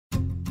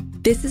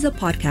This is a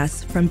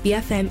podcast from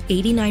BFM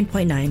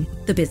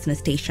 89.9, the business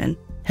station.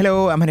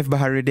 Hello, I'm Hanif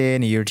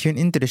Baharuddin. You're tuned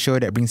into the show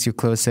that brings you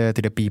closer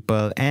to the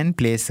people and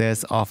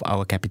places of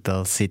our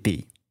capital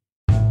city.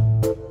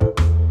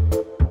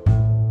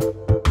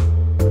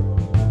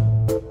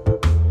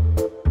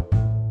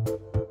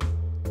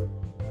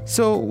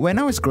 So, when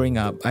I was growing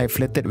up, I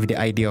flirted with the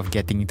idea of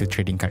getting into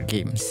trading card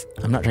games.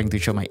 I'm not trying to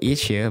show my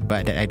age here,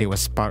 but that idea was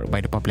sparked by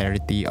the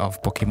popularity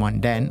of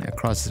Pokemon then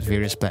across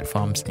various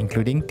platforms,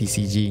 including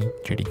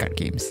TCG trading card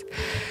games.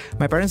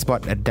 My parents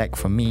bought a deck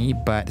for me,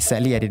 but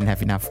sadly I didn't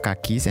have enough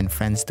kakis and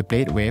friends to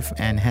play it with,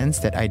 and hence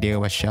that idea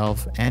was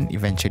shelved and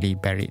eventually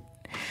buried.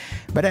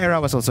 But that era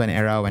was also an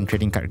era when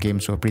trading card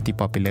games were pretty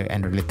popular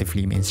and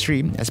relatively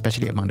mainstream,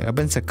 especially among the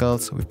urban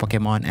circles, with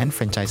Pokemon and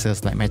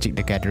franchises like Magic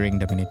the Gathering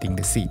dominating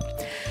the scene.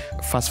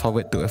 Fast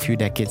forward to a few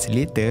decades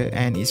later,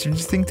 and it's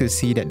interesting to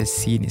see that the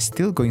scene is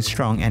still going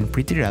strong and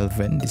pretty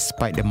relevant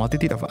despite the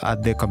multitude of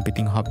other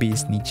competing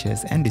hobbies,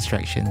 niches, and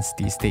distractions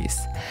these days.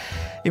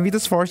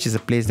 Invictus Forge is a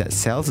place that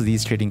sells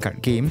these trading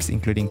card games,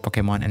 including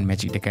Pokemon and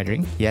Magic the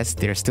Gathering. Yes,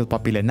 they're still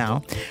popular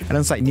now,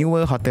 alongside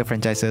newer, hotter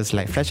franchises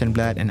like Flesh and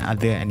Blood and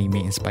other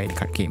anime-inspired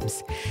card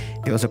games.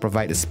 They also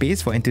provide a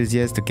space for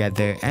enthusiasts to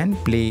gather and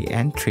play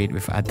and trade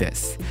with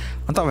others.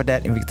 On top of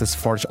that, Invictus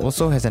Forge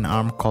also has an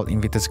arm called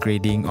Invictus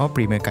Grading or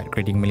Premier Card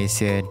Grading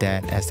Malaysia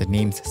that, as the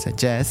name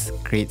suggests,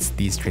 grades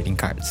these trading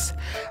cards.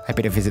 I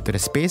paid a visit to the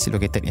space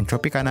located in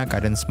Tropicana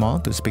Gardens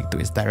Mall to speak to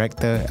its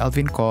director,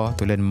 Alvin Kaur,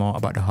 to learn more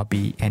about the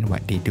hobby and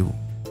what they do.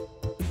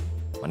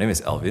 My name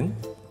is Alvin.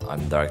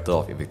 I'm director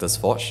of Invictus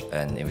Forge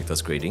and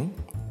Invictus Grading.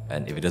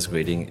 And Invictus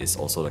Grading is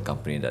also the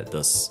company that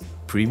does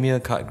premier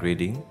card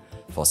grading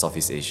for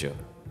Southeast Asia.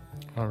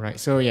 Alright,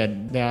 so yeah,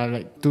 there are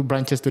like two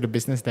branches to the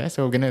business there.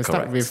 So we're going to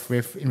start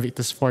with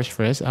Invictus Forge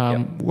first.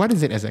 What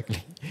is it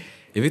exactly?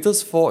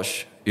 Invictus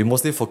Forge, we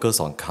mostly focus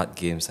on card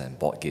games and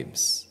board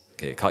games.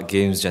 Okay, card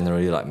games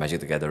generally like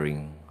Magic the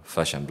Gathering,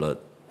 Flesh and Blood,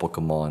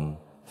 Pokemon,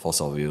 Force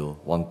of Will,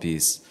 One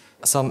Piece,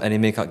 some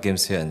anime card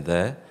games here and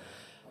there,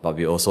 but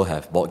we also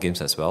have board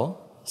games as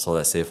well. So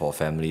let's say for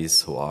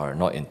families who are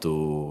not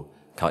into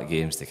card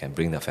games, they can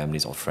bring their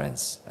families or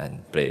friends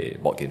and play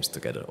board games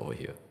together over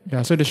here.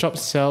 Yeah, so the shop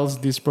sells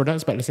these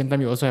products, but at the same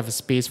time you also have a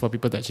space for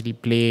people to actually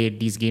play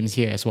these games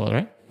here as well,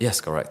 right? Yes,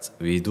 correct.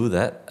 We do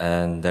that,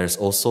 and there's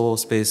also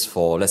space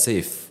for, let's say,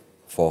 if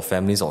for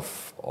families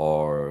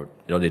or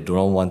they do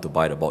not want to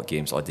buy the board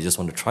games, or they just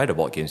want to try the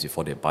board games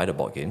before they buy the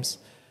board games,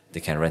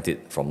 they can rent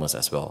it from us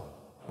as well,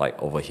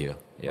 like over here.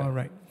 Yeah. All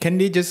right. Can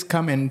they just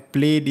come and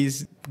play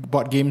these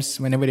board games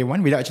whenever they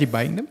want without actually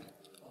buying them?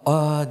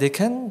 They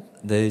can.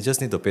 They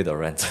just need to pay the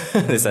rent.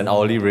 It's an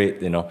hourly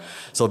rate,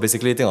 So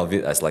basically, think of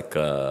it as like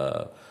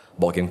a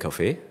board game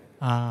cafe.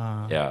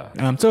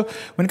 Yeah. So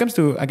when it comes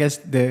to, I guess,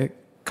 the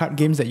card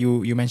games that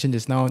you mentioned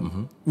just now,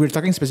 we're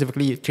talking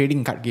specifically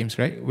trading card games,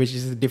 right? Which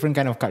is a different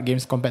kind of card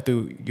games compared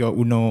to your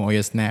Uno or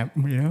your Snap,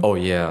 Oh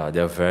yeah,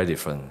 they're very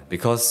different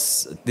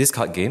because these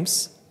card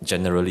games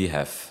generally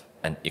have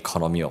an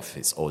economy of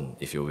its own,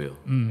 if you will.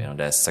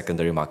 There's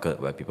secondary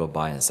market where people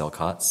buy and sell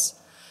cards,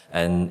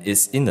 and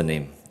it's in the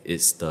name.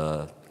 It's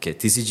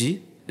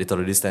TCG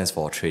literally stands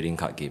for trading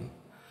card game.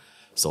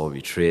 So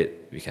we trade,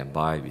 we can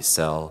buy, we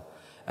sell,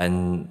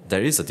 and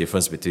there is a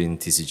difference between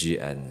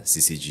TCG and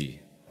CCG.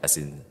 As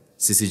in,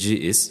 CCG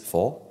is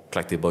for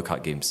collectible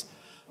card games.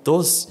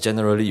 Those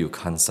generally you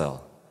can't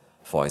sell.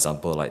 For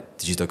example, like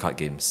digital card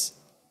games,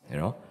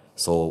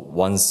 So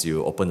once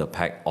you open the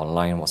pack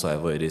online,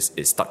 whatsoever it is,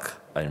 it's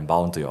stuck and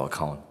bound to your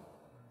account.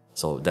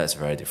 So that's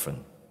very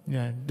different.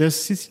 Yeah. Does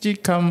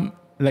CCG come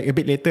like a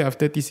bit later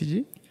after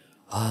TCG?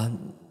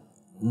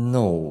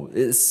 No,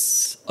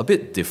 it's a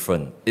bit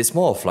different. It's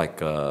more of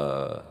like,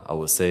 I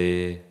would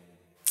say,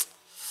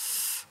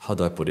 how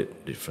do I put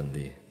it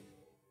differently?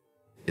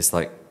 It's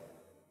like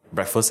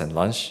breakfast and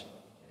lunch.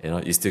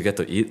 You still get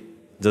to eat.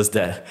 Just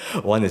that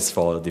one is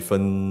for a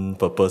different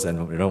purpose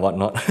and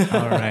whatnot.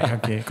 All right,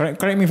 okay.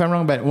 Correct me if I'm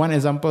wrong, but one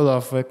example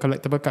of a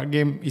collectible card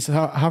game is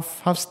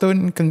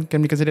Hearthstone can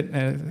be considered.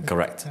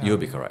 Correct. You'll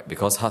be correct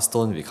because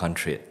Hearthstone we can't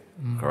trade.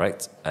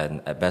 Correct.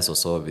 And at best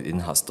also within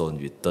Hearthstone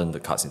you turn the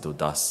cards into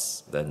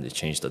dust, then they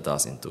change the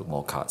dust into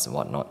more cards and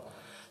whatnot.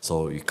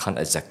 So you can't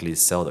exactly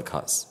sell the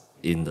cards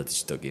in the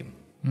digital game.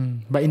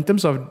 But in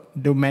terms of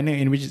the manner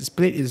in which it's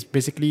played, is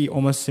basically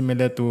almost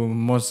similar to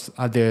most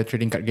other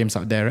trading card games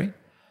out there, right?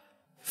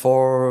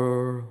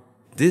 For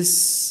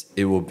this,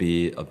 it will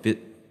be a bit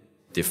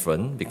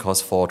different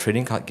because for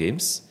trading card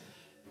games,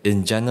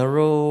 in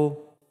general,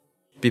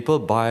 people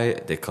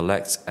buy, they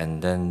collect,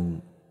 and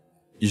then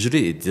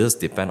usually it does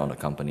depend on the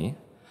company.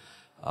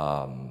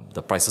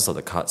 The prices of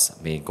the cards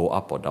may go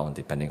up or down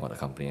depending on the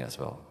company as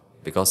well.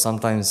 Because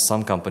sometimes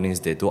some companies,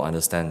 they do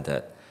understand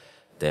that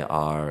there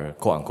are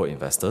quote-unquote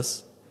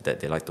investors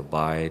that they like to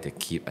buy, they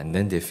keep, and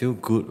then they feel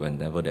good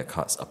whenever their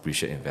cards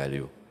appreciate in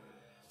value.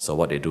 So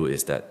what they do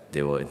is that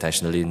they will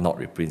intentionally not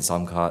reprint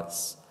some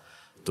cards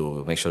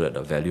to make sure that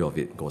the value of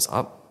it goes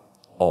up.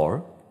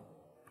 Or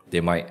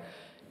they might,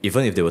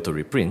 even if they were to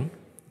reprint,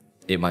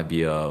 it might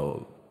be a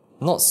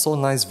not so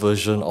nice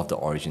version of the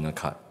original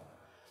card.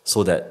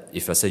 So that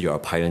if let's say you're a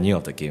pioneer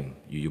of the game,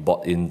 you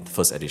bought in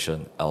first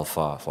edition,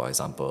 alpha, for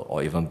example,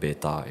 or even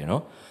beta,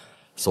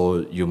 so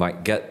you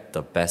might get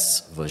the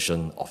best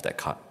version of that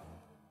card.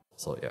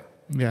 So yeah.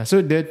 Yeah,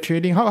 so the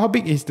trading, how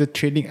big is the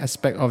trading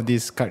aspect of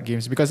these card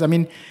games? Because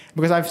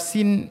I've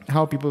seen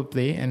how people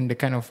play and the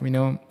kind of,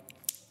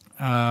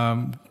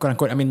 quote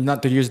unquote,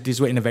 not to use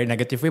this word in a very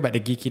negative way, but the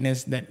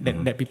geekiness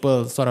that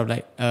people sort of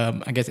like,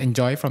 I guess,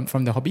 enjoy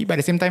from the hobby. But at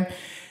the same time,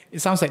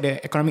 it sounds like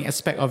the economic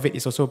aspect of it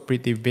is also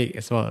pretty big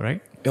as well,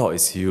 right? Oh,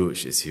 it's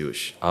huge. It's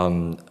huge.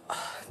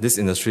 This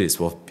industry is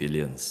worth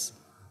billions.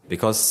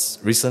 Because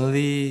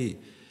recently,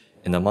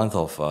 in the month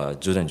of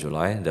June and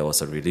July, there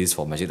was a release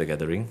for Magic the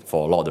Gathering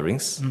for Lord of the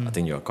Rings. I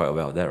think you're quite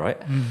aware of that, right?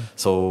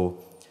 So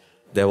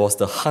there was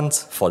the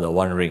hunt for the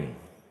One Ring,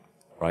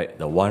 right?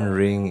 The One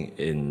Ring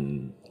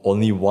in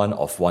only one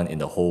of one in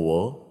the whole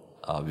world.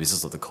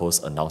 Wizards of the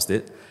Coast announced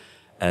it.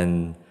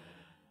 And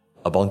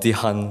a bounty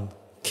hunt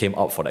came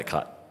out for that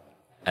card.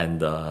 And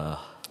the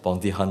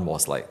bounty hunt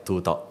was like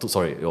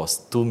it was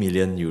 2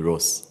 million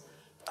euros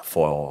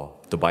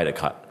to buy the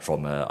card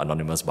from an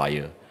anonymous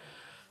buyer.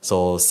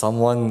 So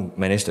someone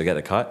managed to get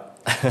the card,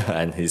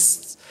 and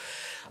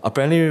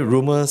apparently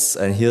rumors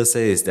and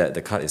hearsay is that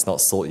the card is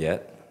not sold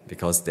yet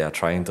because they are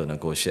trying to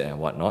negotiate and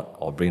whatnot,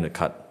 or bring the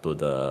card to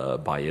the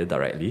buyer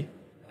directly,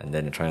 and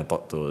then they're trying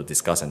to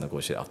discuss and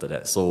negotiate after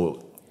that.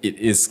 So it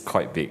is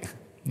quite big.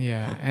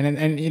 Yeah,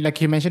 and like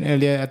you mentioned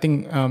earlier, I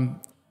think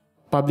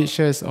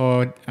publishers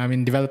or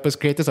developers,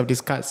 creators of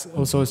these cards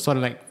also sort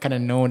of like kind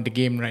of know the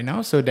game right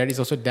now. So there is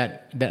also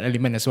that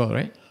element as well,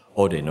 right?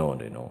 Oh, they know.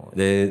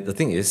 The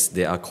thing is,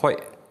 they're quite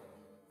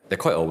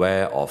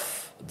aware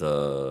of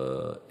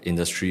the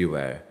industry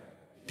where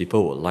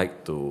people would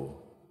like to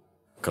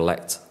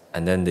collect.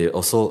 And then they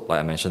also,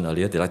 like I mentioned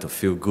earlier, they like to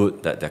feel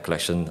good that their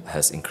collection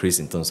has increased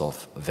in terms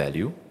of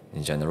value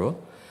in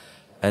general.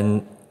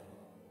 And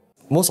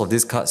most of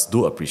these cards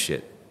do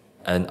appreciate.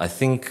 And I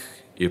think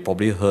you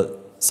probably heard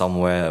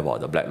somewhere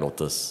about the Black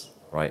Lotus,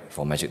 right,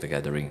 from Magic the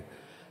Gathering.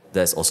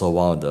 That's also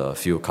one of the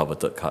few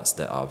coveted cards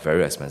that are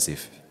very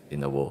expensive in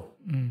the world.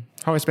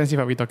 How expensive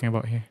are we talking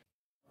about here?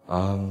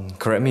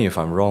 Correct me if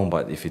I'm wrong,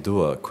 but if you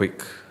do a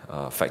quick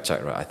fact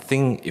check, right, I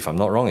think if I'm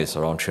not wrong, it's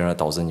around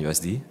 300,000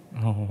 USD.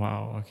 Oh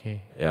wow,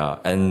 okay. Yeah,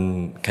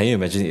 and can you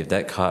imagine if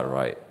that card,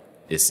 right,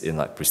 is in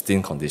like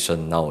pristine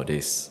condition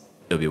nowadays,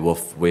 it'll be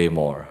worth way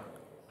more.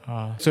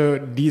 So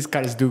these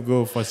cards do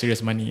go for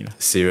serious money.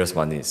 Serious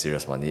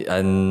money.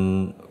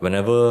 And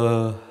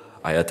whenever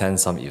I attend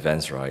some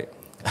events, right,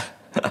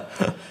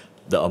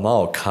 the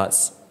amount of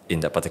cards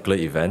in that particular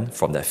event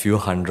from that few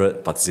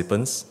hundred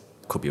participants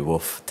could be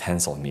worth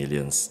tens of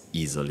millions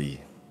easily.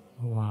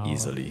 Wow.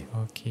 Easily.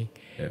 Okay.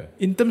 Yeah.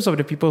 In terms of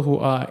the people who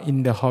are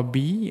in the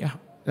hobby,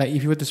 like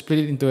if you were to split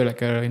it into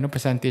like a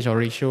percentage or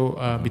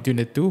ratio between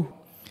the two,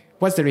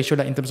 what's the ratio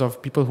like in terms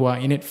of people who are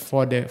in it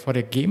for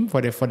the game,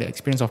 for the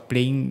experience of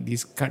playing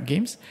these card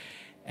games,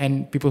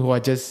 and people who are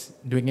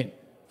just doing it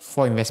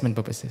for investment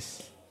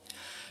purposes?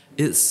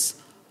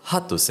 It's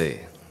hard to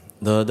say.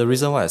 The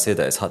reason why I say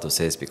that it's hard to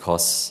say is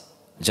because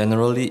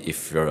generally,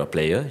 if you're a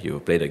player, you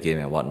play the game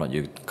and whatnot,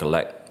 you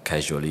collect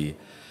casually.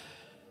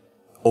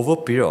 Over a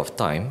period of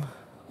time,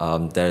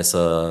 there's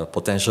a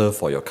potential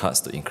for your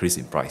cards to increase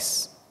in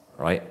price,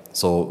 right?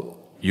 So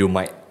you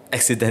might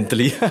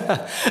accidentally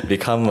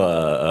become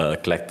a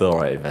collector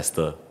or an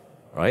investor,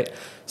 right?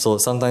 So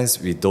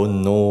sometimes we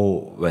don't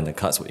know when the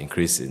cards will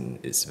increase in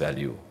its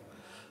value.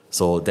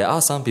 So there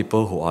are some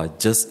people who are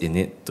just in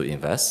it to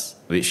invest,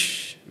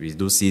 which we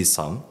do see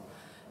some,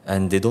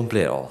 and they don't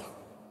play at all.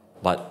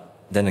 But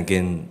then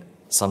again,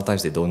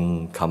 sometimes they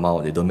don't come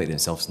out, they don't make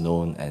themselves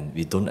known, and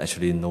we don't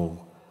actually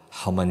know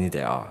how many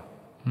there are.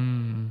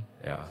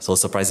 Yeah. So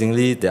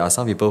surprisingly, there are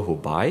some people who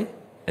buy,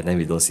 and then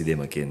we don't see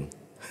them again.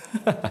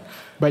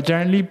 But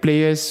generally,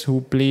 players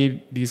who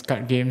play these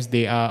card games,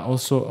 they are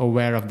also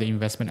aware of the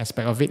investment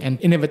aspect of it, and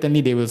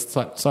inadvertently they will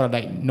sort of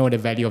like know the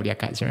value of their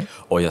cards, right?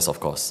 Oh yes, of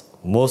course.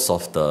 Most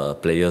of the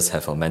players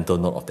have a mental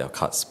note of their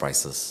cards'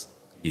 prices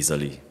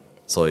easily.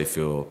 So if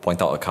you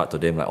point out a card to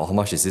them, like, oh, how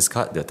much is this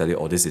card? They'll tell you,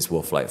 oh, this is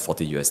worth like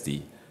 40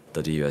 USD,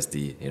 30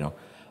 USD,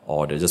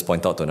 Or they just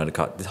point out to another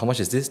card, how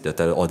much is this? They'll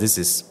tell you, oh, this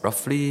is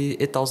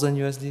roughly 8,000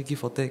 USD,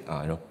 give or take.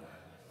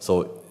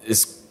 So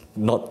it's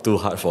not too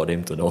hard for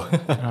them to know.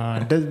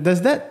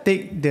 Does that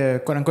take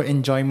the quote-unquote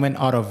enjoyment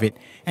out of it?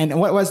 And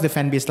what's the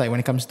fan base like when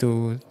it comes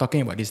to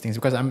talking about these things?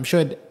 Because I'm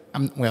sure,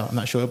 I'm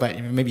not sure, but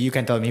maybe you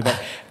can tell me.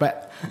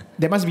 But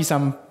there must be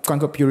some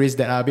quote-unquote purists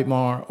that are a bit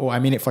more, oh,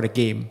 I'm in it for the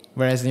game.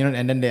 Whereas,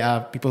 and then there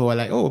are people who are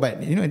like, oh,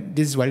 but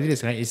this is what it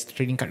is, right? It's a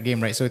trading card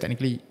game, right? So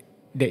technically,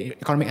 the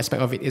economic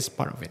aspect of it is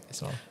part of it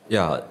as well.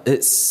 Yeah,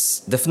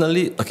 it's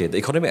definitely, okay, the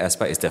economic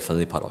aspect is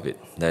definitely part of it.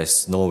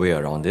 There's no way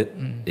around it.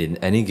 In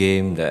any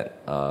game that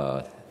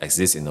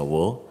exists in the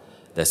world,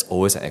 there's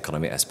always an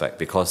economic aspect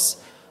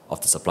because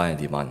of the supply and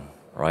demand,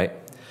 right?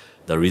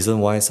 The reason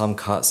why some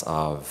cards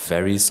are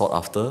very sought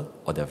after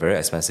or they're very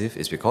expensive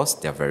is because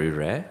they're very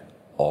rare,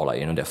 or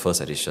like, they're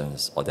first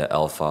editions, or they're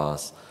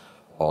alphas,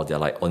 or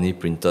they're like only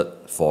printed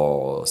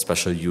for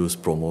special use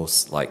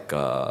promos like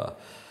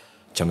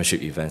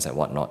championship events and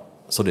whatnot.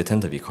 So they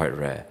tend to be quite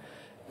rare.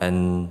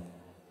 And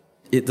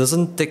it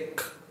doesn't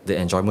take the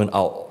enjoyment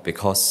out,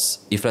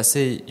 because if let's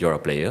say you're a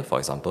player, for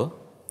example,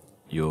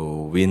 you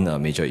win a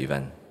major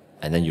event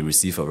and then you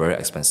receive a very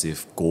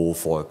expensive gold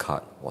foil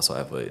card,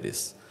 whatsoever it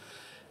is.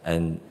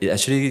 And it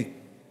actually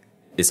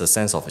is a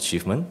sense of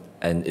achievement,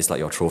 and it's like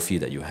your trophy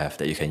that you have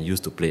that you can use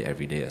to play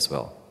every day as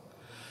well.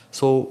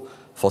 So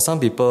for some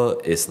people,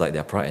 it's like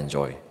their pride and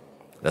joy.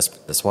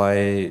 That's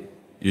why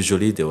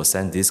usually they will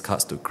send these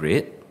cards to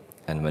grade,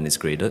 and when it's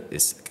graded,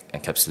 it's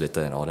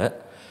encapsulated and all that.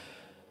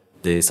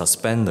 They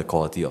suspend the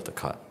quality of the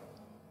card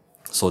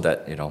so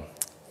that,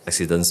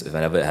 accidents,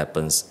 whenever it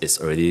happens, it's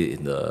already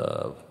in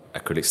the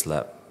acrylic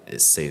slab,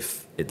 it's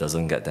safe, it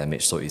doesn't get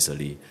damaged so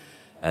easily.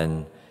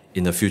 And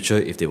in the future,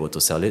 if they were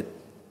to sell it,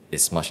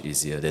 it's much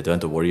easier. They don't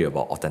have to worry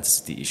about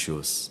authenticity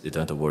issues. They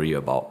don't have to worry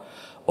about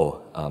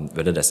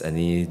whether there's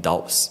any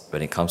doubts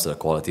when it comes to the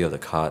quality of the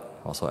card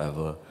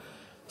whatsoever.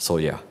 So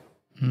yeah.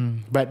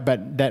 But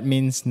that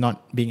means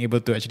not being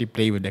able to actually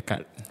play with the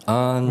card.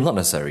 Not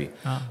necessary.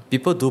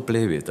 People do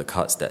play with the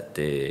cards that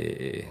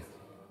they,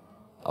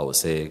 I would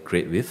say,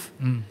 grade with.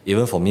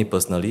 Even for me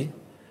personally,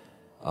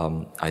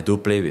 I do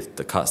play with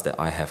the cards that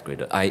I have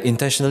graded. I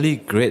intentionally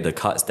grade the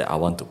cards that I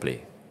want to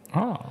play.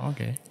 Oh,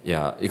 okay.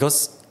 Yeah,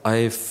 because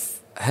I've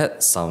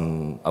had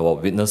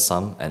witnessed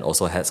some, and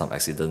also had some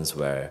accidents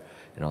where,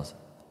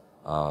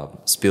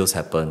 spills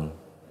happen.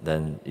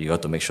 Then you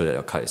got to make sure that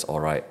your card is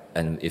alright.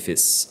 And if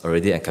it's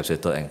already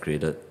encapsulated and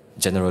graded,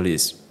 generally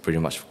it's pretty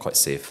much quite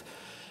safe.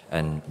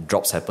 And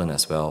drops happen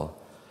as well.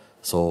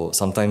 So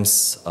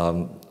sometimes,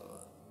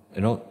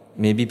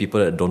 maybe people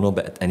that don't know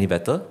any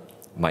better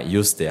might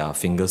use their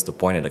fingers to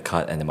point at the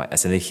card, and they might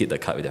accidentally hit the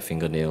card with their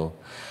fingernail.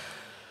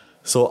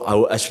 So I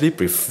would actually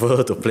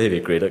prefer to play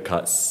with graded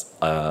cards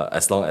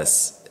as long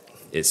as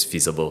it's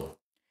feasible.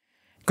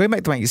 Going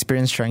back to my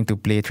experience trying to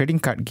play trading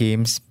card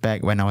games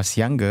back when I was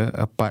younger,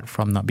 apart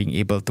from not being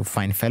able to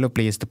find fellow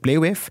players to play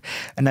with,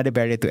 another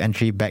barrier to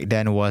entry back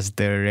then was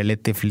the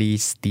relatively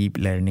steep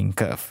learning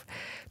curve.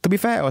 To be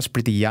fair, I was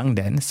pretty young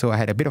then, so I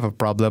had a bit of a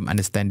problem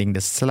understanding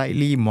the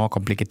slightly more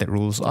complicated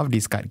rules of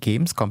these card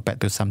games compared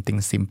to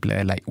something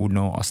simpler like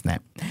Uno or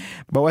Snap.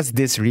 But was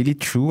this really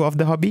true of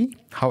the hobby?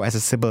 How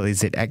accessible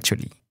is it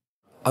actually?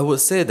 I would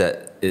say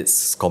that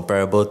it's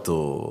comparable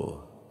to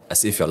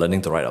as if you're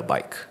learning to ride a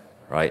bike,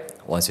 right?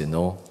 Once you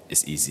know,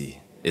 it's easy.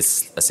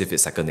 It's as if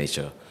it's second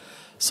nature.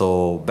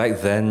 So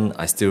back then,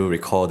 I still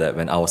recall that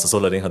when I was also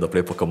learning how to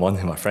play Pokemon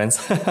with my friends,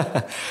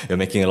 you're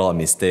making a lot of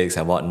mistakes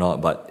and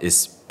whatnot, but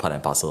it's part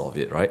and parcel of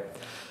it, right?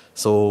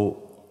 So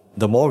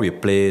the more we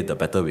play, the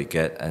better we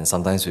get, and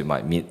sometimes we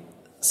might meet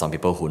some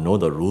people who know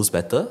the rules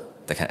better,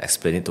 that can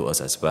explain it to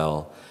us as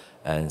well.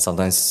 And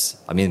sometimes,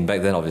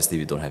 back then obviously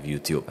we don't have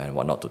YouTube and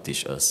whatnot to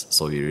teach us,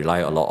 so we rely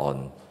a lot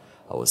on,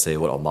 I would say,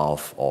 word of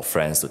mouth or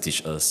friends to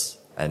teach us,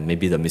 and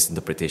maybe the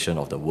misinterpretation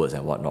of the words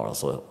and whatnot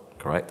also,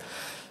 correct?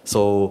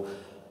 So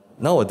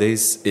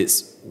nowadays,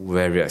 it's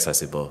very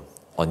accessible.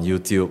 On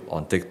YouTube,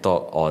 on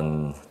TikTok,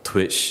 on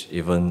Twitch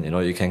even,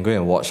 you can go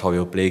and watch how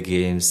you play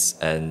games,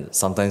 and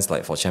sometimes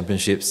like for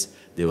championships,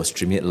 they will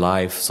stream it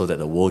live so that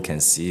the world can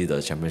see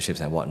the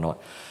championships and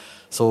whatnot.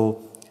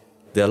 So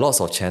there are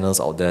lots of channels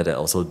out there that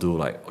also do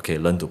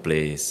learn to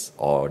play,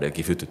 or they'll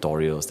give you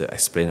tutorials that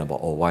explain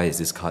about, why is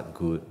this card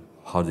good?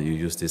 How do you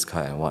use this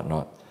card and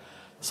whatnot?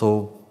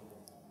 So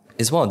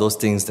it's one of those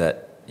things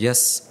that,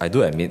 yes, I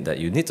do admit that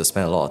you need to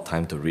spend a lot of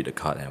time to read the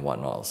card and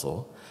whatnot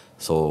also.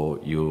 So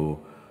you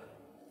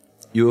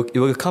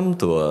will come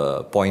to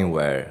a point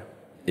where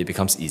it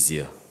becomes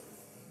easier.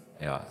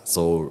 Yeah.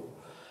 So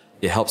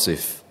it helps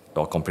with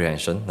your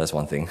comprehension, that's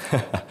one thing.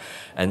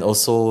 And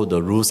also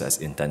the rules as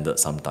intended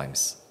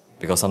sometimes.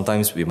 Because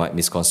sometimes we might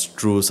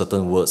misconstrue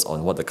certain words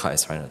on what the card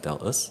is trying to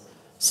tell us.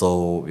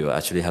 So we will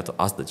actually have to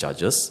ask the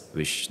judges,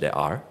 which there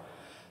are.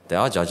 There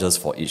are judges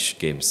for each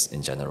games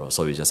in general.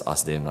 So we just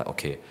ask them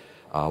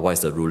what is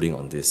the ruling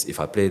on this? If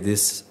I play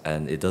this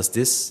and it does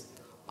this,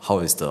 how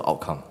is the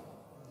outcome?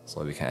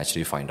 So we can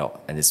actually find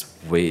out, and it's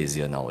way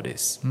easier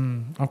nowadays.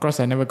 Of course,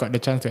 I never got the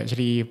chance to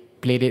actually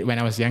play it when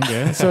I was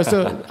younger. So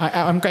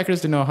I'm quite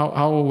curious to know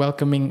how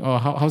welcoming, or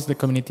how's the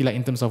community like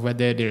in terms of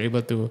whether they're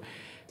able to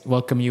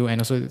welcome you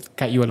and also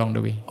guide you along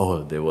the way.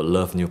 Oh, they will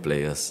love new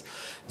players.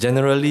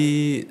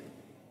 Generally,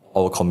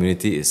 our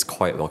community is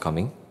quite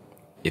welcoming.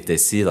 If they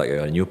see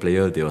a new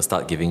player, they will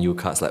start giving you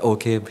cards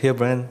okay, here,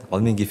 Brand,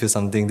 let me give you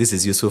something. This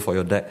is useful for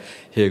your deck.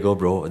 Here you go,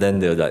 bro. Then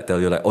they'll tell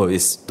you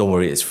don't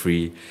worry, it's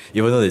free.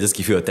 Even though they just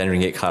give you a 10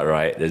 ringgit card,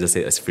 right? They just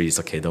say it's free, it's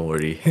okay, don't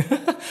worry.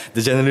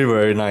 They're generally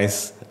very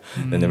nice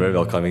and they're very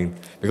welcoming.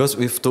 Because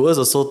to us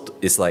also,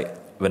 it's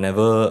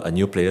whenever a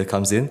new player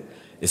comes in,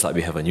 it's like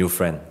we have a new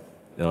friend.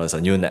 It's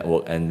a new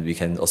network, and we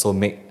can also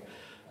make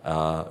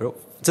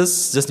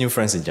just new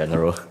friends in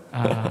general.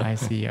 I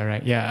see. All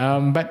right. Yeah.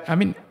 But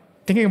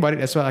thinking about it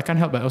as well, I can't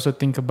help but also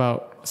think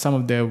about some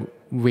of the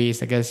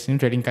ways, I guess,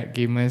 trading card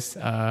gamers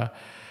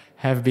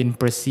have been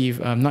perceived,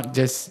 not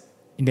just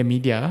in the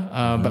media,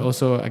 but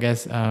also I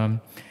guess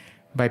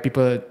by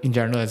people in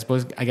general.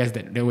 I guess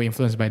that they were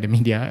influenced by the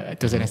media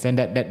to an extent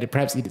that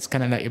perhaps it's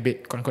kind of like a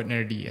bit quote unquote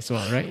nerdy as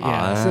well, right?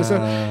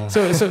 Yeah.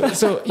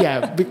 So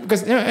yeah,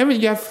 because I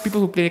mean you have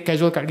people who play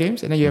casual card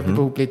games and then you have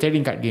people who play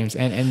trading card games,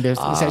 and the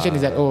section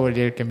is that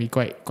they can be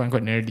quite quote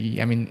unquote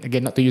nerdy. I mean,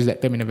 again, not to use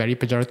that term in a very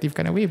pejorative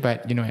kind of way,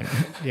 but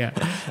yeah.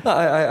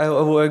 I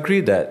would agree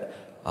that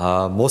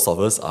most of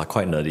us are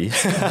quite nerdy,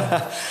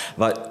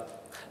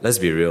 but let's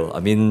be real.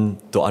 I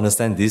mean, to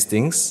understand these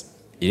things,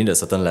 you need a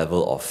certain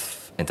level of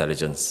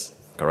intelligence,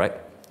 correct?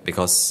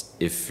 Because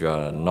if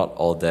you're not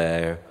all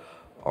there,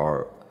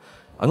 or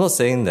I'm not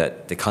saying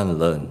that they can't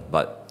learn,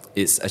 but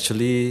it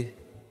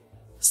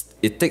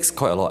takes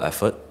quite a lot of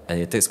effort and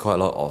it takes quite a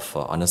lot of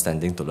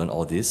understanding to learn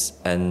all this.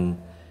 And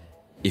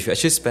if you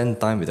actually spend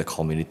time with the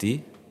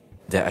community,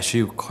 they're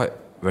actually quite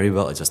very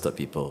well adjusted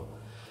people.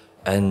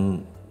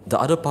 And the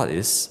other part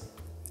is,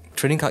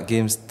 trading card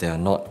games, they are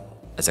not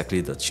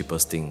exactly the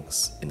cheapest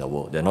things in the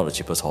world. They're not the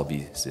cheapest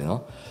hobbies,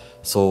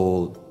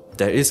 So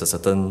there is a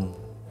certain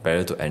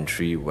barrier to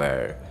entry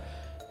where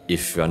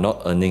if you're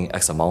not earning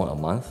X amount a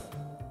month,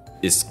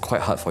 it's quite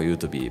hard for you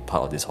to be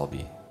part of this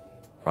hobby,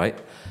 right?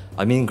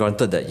 I mean,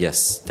 granted that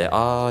yes, there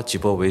are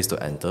cheaper ways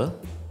to enter.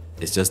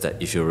 It's just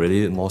that if you're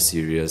really more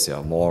serious,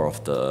 you're more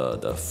of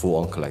the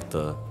full-on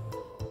collector,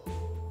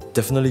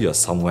 definitely you're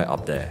somewhere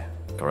up there,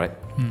 correct?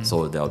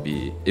 So there'll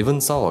be, even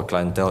some of our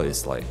clientele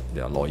is like,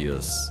 they are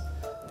lawyers,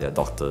 they are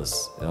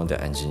doctors, they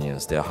are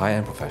engineers, they are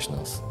high-end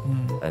professionals.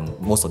 And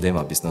most of them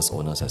are business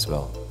owners as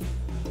well.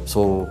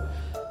 So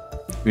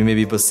we may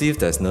be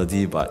perceived as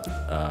nerdy, but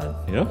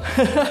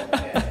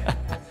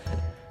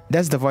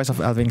That's the voice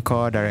of Alvin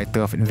Kaur,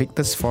 director of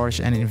Invictus Forge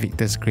and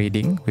Invictus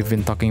Grading. We've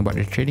been talking about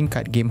the trading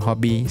card game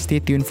hobby. Stay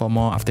tuned for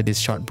more after this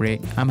short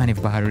break. I'm Hanif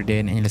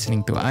Baharuddin and you're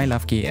listening to I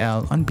Love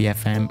KL on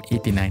BFM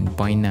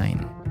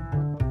 89.9.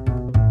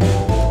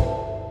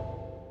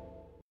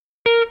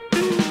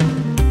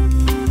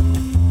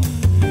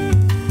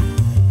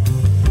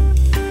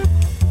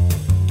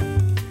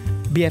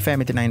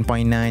 BFM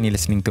 89.9, you're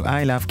listening to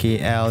I Love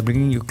KL,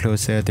 bringing you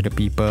closer to the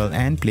people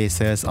and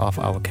places of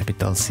our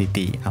capital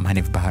city. I'm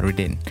Hanif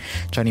Baharuddin.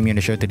 Joining me on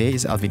the show today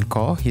is Alvin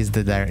Kaur. He's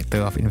the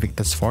director of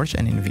Invictus Forge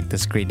and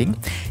Invictus Grading.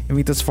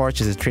 Invictus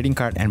Forge is a trading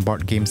card and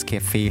board games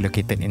cafe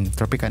located in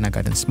Tropicana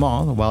Gardens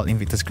Mall, while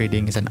Invictus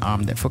Grading is an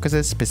arm that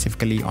focuses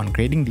specifically on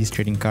grading these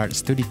trading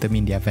cards to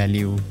determine their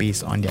value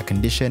based on their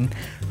condition,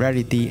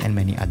 rarity, and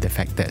many other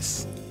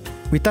factors.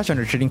 We touched on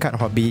the trading card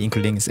hobby,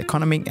 including its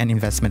economic and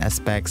investment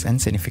aspects and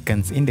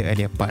significance in the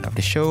earlier part of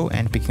the show,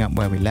 and picking up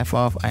where we left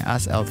off, I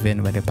asked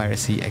Alvin whether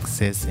piracy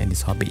exists in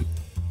this hobby.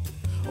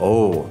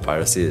 Oh,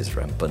 piracy is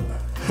rampant.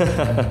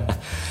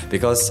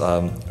 Because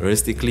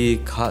realistically,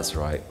 cards,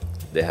 right,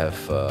 they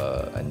have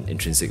an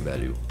intrinsic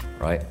value,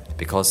 right?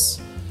 Because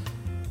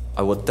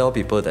I would tell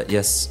people that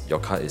yes, your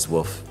card is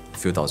worth a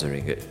few thousand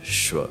ringgit,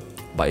 sure,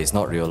 but it's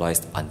not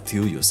realized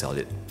until you sell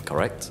it,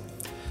 correct?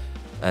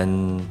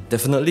 And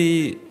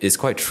definitely it's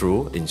quite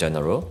true in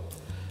general,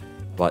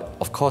 but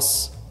of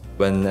course,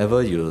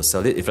 whenever you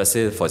sell it, if let's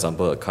say for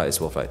example a card is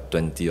worth like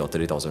 20 or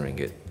 30,000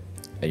 ringgit,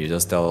 and you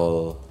just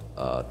tell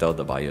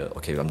the buyer,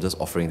 okay, I'm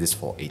just offering this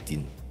for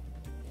 18,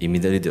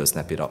 immediately they'll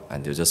snap it up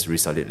and they'll just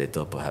resell it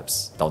later,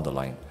 perhaps down the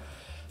line.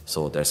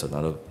 So there's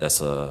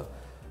a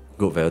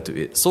good value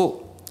to it.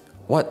 So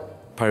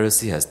what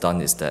piracy has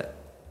done is that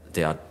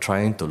they are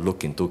trying to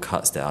look into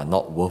cards that are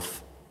not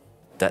worth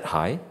that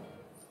high.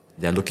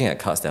 They're looking at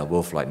cards that are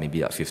worth like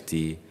maybe like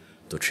 50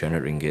 to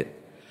 300 ringgit,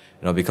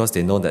 because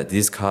they know that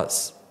these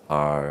cards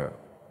are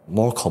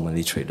more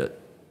commonly traded.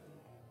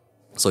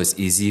 So it's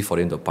easy for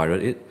them to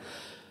pirate it,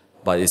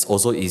 but it's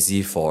also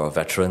easy for a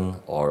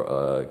veteran or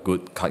a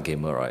good card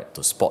gamer, right,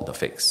 to spot the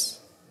fakes,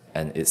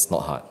 and it's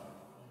not hard.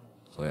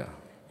 So yeah.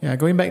 Yeah,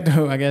 going back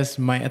to, I guess,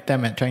 my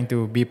attempt at trying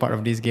to be part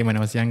of this game when I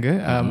was younger,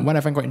 what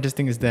I find quite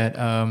interesting is that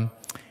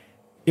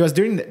it was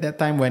during that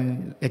time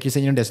when, like you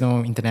said, there's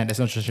no internet, there's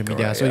no social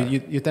media. Correct, so yeah.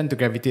 you tend to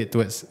gravitate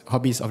towards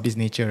hobbies of this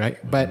nature, right?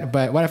 But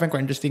what I find quite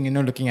interesting,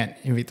 looking at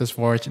Invictus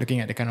Forge, looking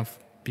at the kind of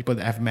people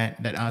that I've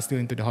met that are still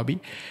into the hobby,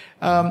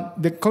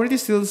 the community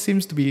still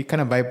seems to be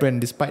kind of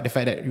vibrant despite the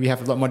fact that we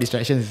have a lot more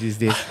distractions these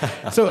days.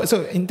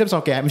 so in terms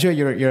of, okay, I'm sure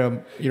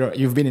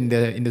you've been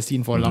in the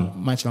scene for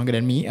much longer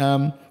than me.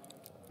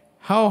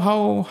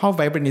 How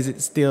vibrant is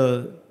it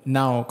still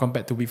now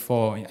compared to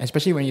before,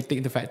 especially when you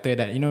take the factor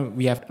that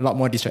we have a lot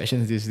more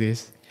distractions these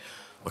days?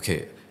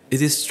 Okay,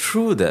 it is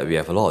true that we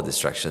have a lot of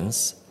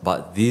distractions,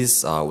 but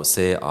these I would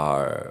say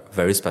are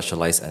very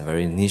specialized and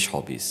very niche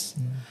hobbies.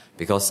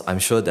 Because I'm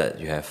sure that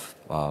you have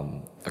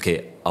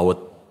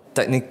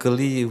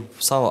technically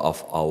some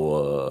of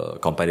our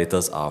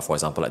competitors are, for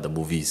example, like the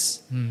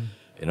movies.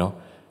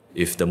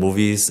 If the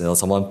movies,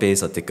 someone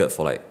pays a ticket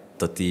for like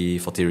 30,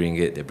 40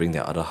 ringgit, they bring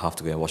their other half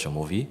to go and watch a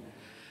movie.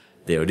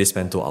 They already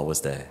spend 2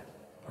 hours there,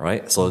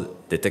 right? So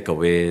they take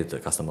away the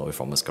customer away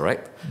from us,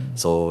 correct?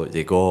 So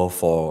they go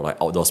for like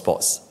outdoor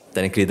sports.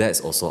 Technically, that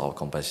is also our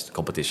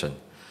competition.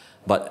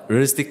 But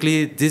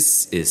realistically,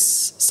 this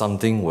is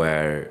something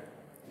where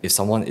if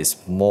someone is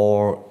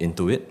more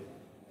into it,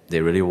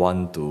 they really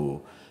want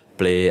to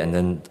play, and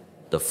then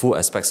the full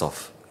aspects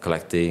of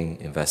collecting,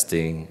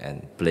 investing,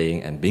 and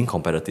playing, and being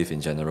competitive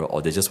in general,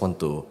 or they just want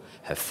to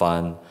have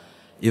fun.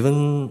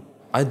 Even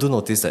I do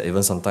notice that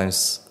even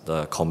sometimes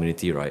the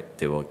community, right,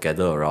 they will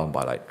gather around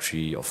by like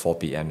 3 or 4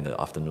 p.m. in the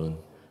afternoon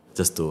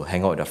just to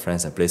hang out with their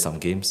friends and play some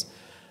games.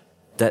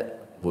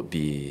 That would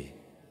be,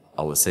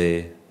 I would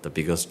say, the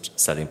biggest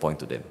selling point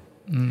to them.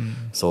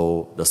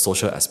 So the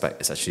social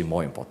aspect is actually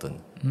more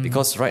important.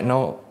 Because right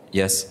now,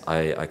 yes,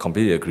 I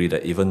completely agree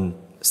that even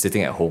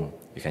sitting at home,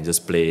 you can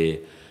just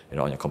play,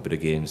 on your computer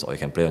games, or you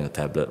can play on your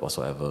tablet,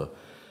 whatsoever.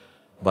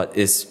 But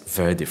it's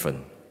very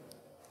different.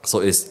 So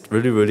it's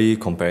really, really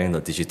comparing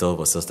the digital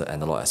versus the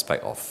analog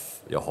aspect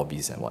of your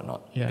hobbies and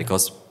whatnot. Yeah.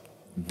 Because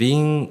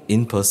being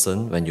in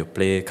person when you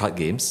play card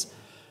games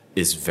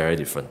is very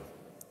different.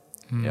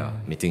 Yeah,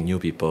 meeting new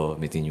people,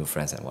 meeting new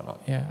friends and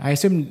whatnot. Yeah, I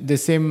assume the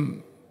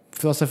same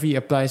philosophy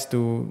applies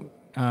to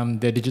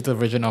the digital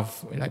version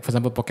of, like, for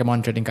example,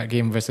 Pokemon trading card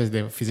game versus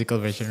the physical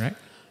version, right?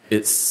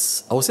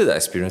 I would say the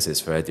experience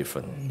is very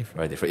different.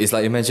 Very different. It's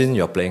like, imagine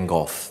you're playing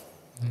golf.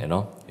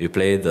 You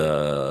play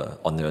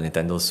on your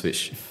Nintendo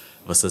Switch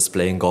versus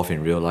playing golf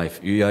in real life.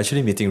 You're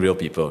actually meeting real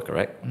people,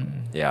 correct?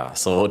 Yeah.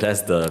 So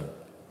that's the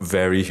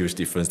very huge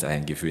difference that I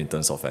can give you in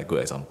terms of a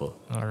good example.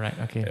 All right.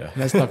 Okay. Yeah.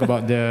 Let's talk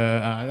about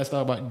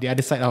the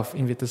other side of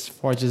Invictus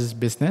Forge's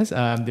business,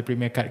 the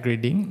premier card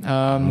grading.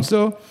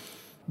 So,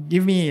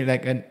 give me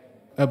like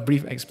a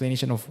brief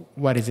explanation of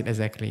what is it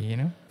exactly.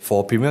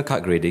 For premier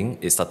card grading,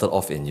 it started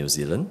off in New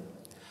Zealand.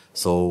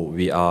 So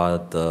we are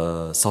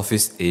the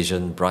Southeast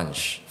Asian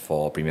branch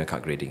for premier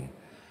card grading.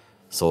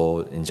 So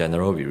in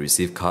general, we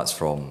receive cards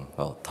from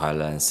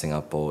Thailand,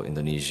 Singapore,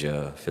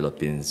 Indonesia,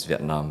 Philippines,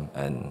 Vietnam,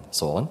 and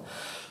so on.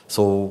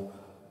 So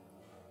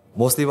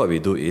mostly what we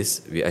do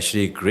is we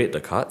actually grade the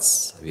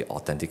cards, we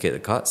authenticate the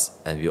cards,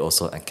 and we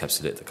also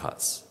encapsulate the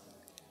cards.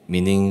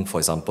 Meaning, for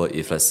example,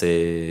 if let's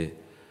say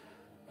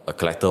a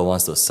collector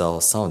wants to sell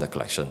some of the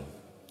collection,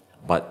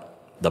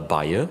 but the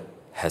buyer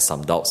has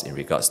some doubts in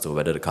regards to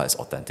whether the card is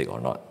authentic or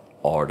not,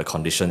 or the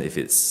condition, if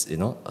it's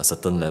a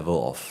certain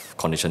level of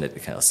condition that we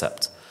can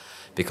accept.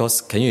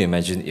 Because can you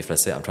imagine if,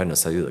 let's say, I'm trying to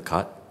sell you the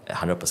card at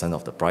 100%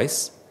 of the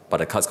price, but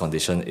the card's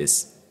condition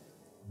is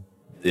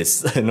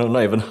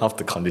not even half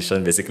the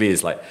condition. Basically,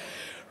 it's like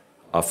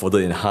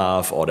folded in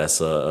half, or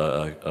there's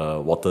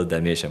a water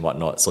damage and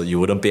whatnot. So you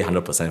wouldn't pay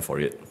 100% for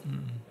it.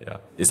 Yeah,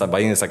 it's like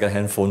buying a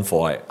second-hand phone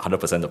for like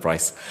 100% the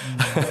price.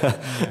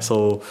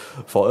 So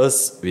for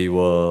us, we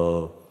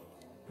will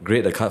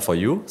grade the card for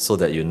you so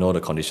that you know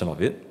the condition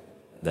of it.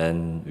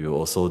 Then we will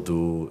also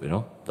do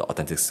the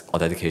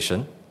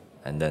authentication.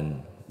 And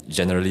then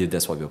generally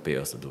that's what they'll pay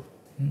us to do.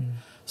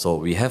 So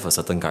we have a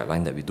certain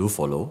guideline that we do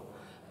follow,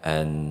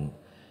 and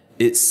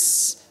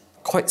it's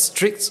quite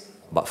strict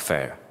but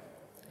fair.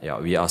 Yeah,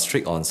 we are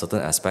strict on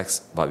certain aspects,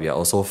 but we are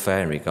also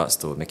fair in regards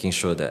to making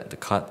sure that the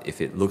card,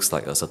 if it looks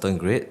like a certain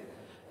grade,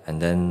 and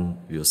then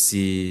we'll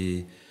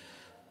see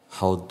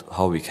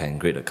how we can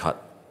grade the card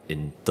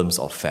in terms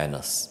of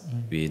fairness.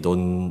 We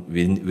don't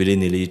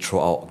willy-nilly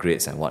throw out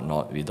grades and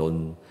whatnot. We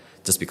don't,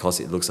 just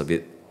because it looks a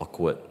bit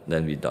awkward,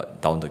 then we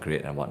down the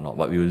grade and whatnot.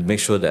 But we will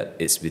make sure that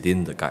it's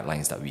within the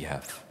guidelines that we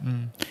have.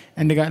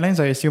 And the guidelines,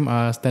 I assume,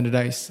 are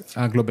standardized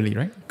globally,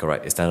 right?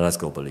 Correct. It's standardized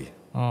globally.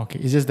 Oh, okay.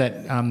 It's just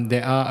that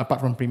there are,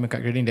 apart from premium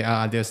card grading, there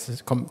are other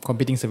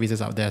competing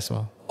services out there as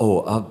well.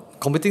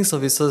 Competing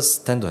services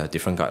tend to have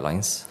different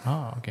guidelines.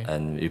 Oh, okay.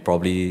 And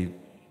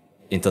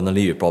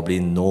internally, you probably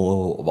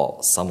know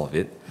about some of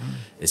it.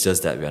 It's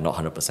just that we are not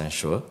 100%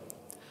 sure.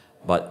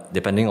 But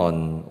depending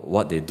on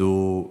what they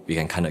do, we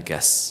can kind of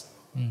guess.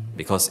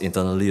 Because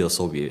internally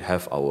also we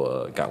have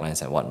our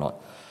guidelines and whatnot.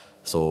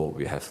 So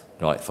we have,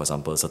 like, for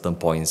example, certain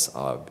points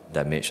are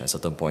damaged and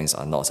certain points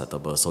are not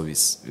acceptable. So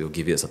we'll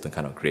give it a certain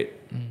kind of grade.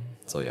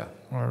 So yeah.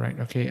 All right.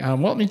 Okay.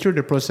 Walk me through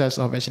the process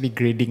of actually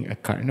grading a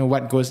card.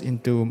 What goes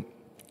into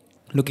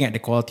looking at the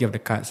quality of the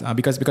cards?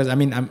 Because I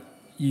mean,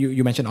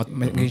 you mentioned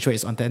making sure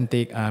it's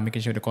authentic,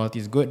 making sure the quality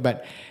is good.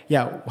 But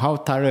yeah, how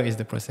thorough is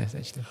the process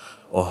actually?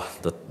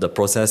 The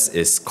process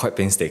is quite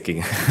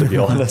painstaking, to be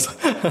honest.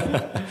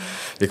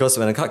 Because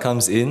when a card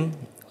comes in,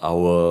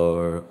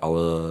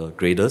 our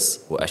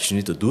graders will actually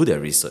need to do their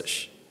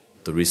research,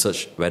 to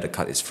research where the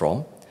card is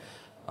from.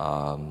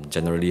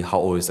 Generally, how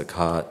old is the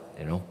card,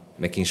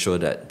 making sure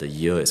that the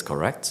year is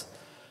correct.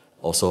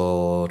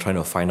 Also trying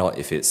to find out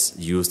if it's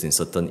used in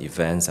certain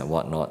events and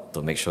whatnot,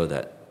 to make sure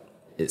that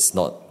it's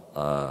not,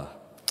 I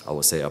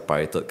would say, a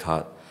pirated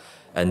card.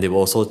 And they will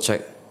also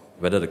check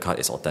whether the card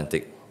is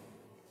authentic.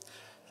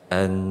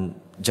 And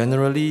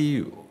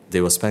generally,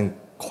 they will spend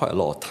quite a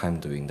lot of time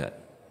doing that.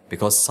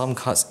 Because some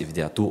cards, if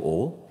they are too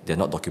old, they're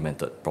not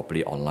documented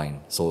properly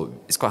online. So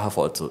it's quite hard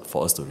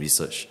for us to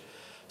research.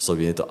 So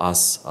we need to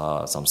ask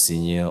some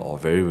senior or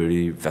very,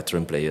 very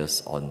veteran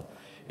players on,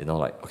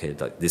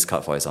 like this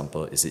card, for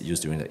example, is it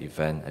used during the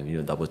event? And we need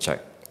to double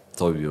check.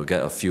 So we will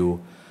get a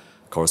few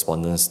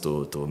correspondence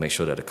to make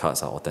sure that the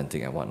cards are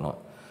authentic and whatnot.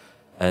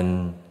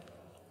 And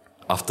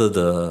after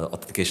the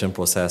authentication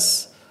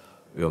process,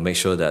 We will make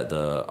sure that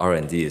the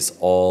R&D is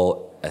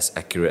all as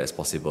accurate as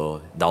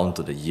possible, down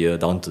to the year,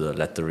 down to the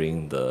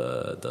lettering,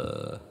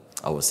 the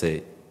I would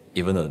say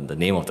even the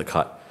name of the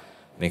card,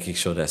 making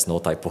sure there's no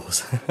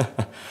typos.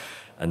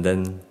 And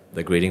then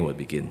the grading will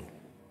begin.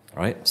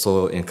 All right.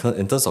 So in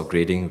terms of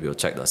grading, we'll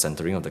check the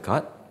centering of the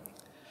card.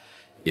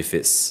 If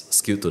it's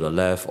skewed to the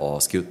left or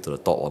skewed to the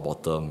top or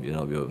bottom,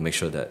 we'll make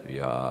sure that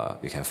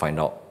we can find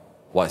out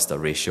what is the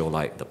ratio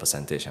like, the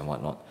percentage and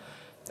whatnot.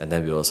 And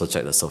then we'll also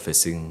check the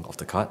surfacing of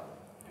the card.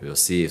 We'll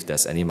see if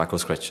there's any micro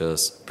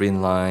scratches,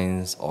 print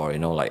lines, or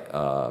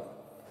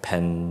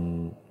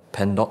pen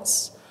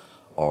dots,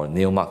 or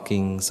nail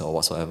markings or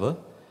whatsoever.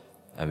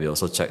 And we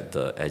also check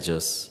the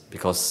edges,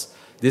 because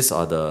these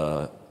are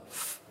the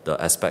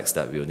aspects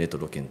that we'll need to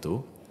look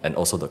into, and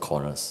also the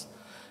corners.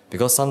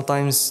 Because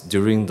sometimes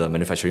during the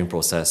manufacturing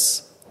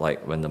process,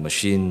 like when the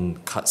machine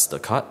cuts the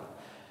card,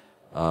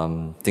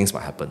 things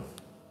might happen.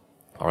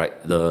 All right,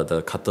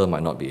 the cutter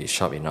might not be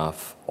sharp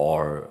enough,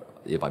 or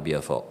it might be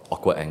of an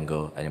awkward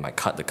angle, and it might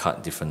cut the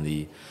card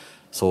differently.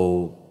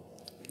 So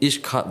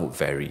each card would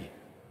vary.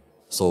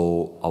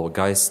 So our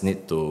guys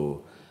need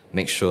to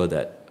make sure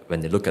that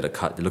when they look at the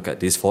card, they look at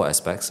these 4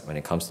 aspects when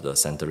it comes to the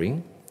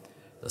centering,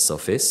 the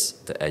surface,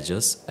 the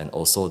edges, and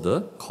also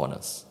the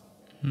corners.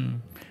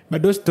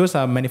 But those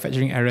are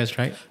manufacturing errors,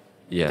 right?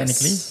 Yes.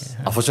 Technically?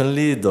 Yeah.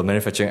 Unfortunately, the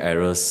manufacturing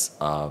errors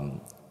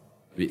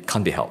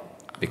can't be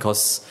helped,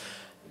 because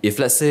if,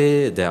 let's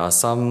say, there are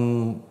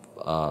some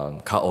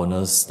car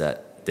owners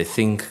that they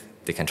think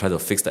they can try to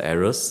fix the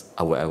errors,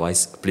 I would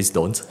advise, please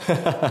don't.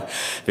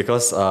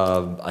 Because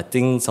I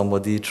think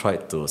somebody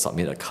tried to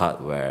submit a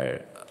card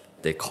where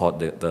they caught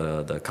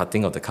the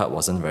cutting of the card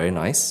wasn't very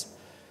nice.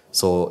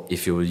 So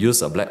if you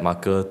use a black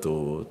marker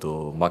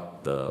to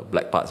mark the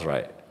black parts,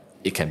 right,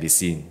 it can be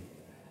seen,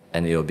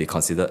 and it will be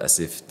considered as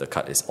if the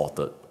card is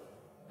altered.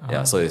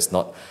 Yeah, so it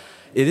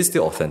is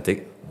still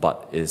authentic,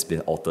 but it's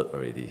been altered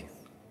already.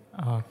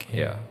 Okay.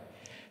 Yeah.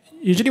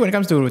 Usually when it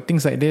comes to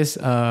things like this,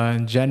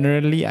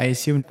 generally I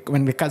assume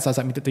when the cards are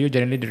submitted to you,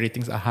 generally the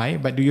ratings are high.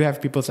 But do you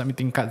have people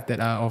submitting cards that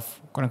are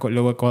of quote-unquote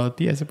lower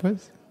quality, I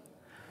suppose?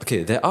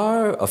 Okay, there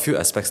are a few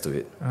aspects to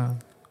it.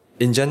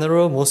 In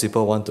general, most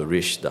people want to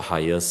reach the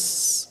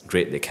highest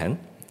grade they can.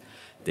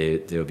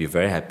 They will be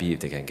very happy if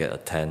they can get a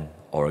 10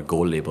 or a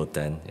gold label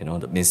 10,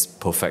 that means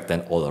perfect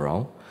 10 all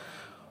around.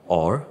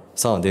 Or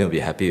some of them will be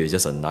happy with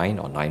just a 9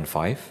 or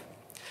 9.5.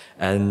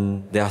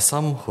 And there are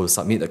some who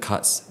submit the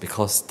cards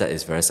because that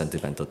is very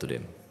sentimental to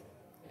them.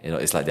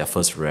 It's like their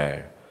first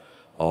rare,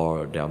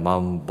 or their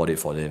mom bought it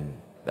for them.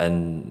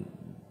 And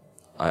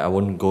I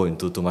won't go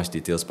into too much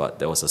details, but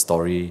there was a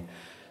story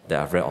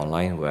that I've read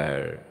online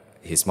where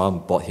his mom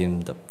bought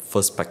him the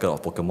first packet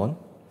of Pokemon.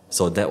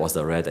 So that was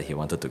the rare that he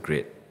wanted to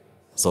grade.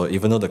 So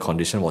even though the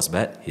condition was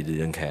bad, he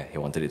didn't care. He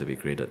wanted it to be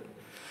graded.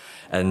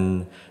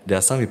 And there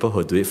are some people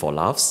who do it for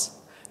laughs.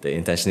 They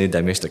intentionally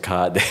damage the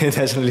card. They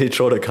intentionally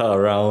throw the card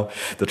around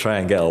to try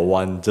and get a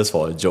 1 just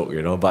for a joke,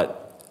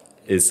 But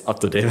it's up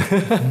to them.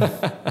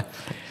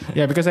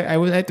 Yeah, because I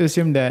would like to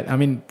assume that,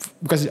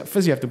 because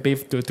first you have to pay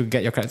to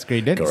get your cards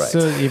graded. Correct. So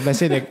if, let's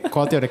say, the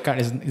quality of the card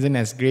isn't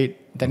as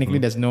great, technically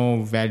there's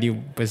no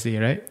value per se,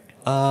 right?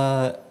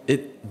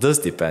 It does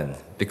depend.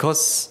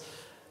 Because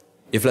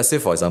if, let's say,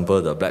 for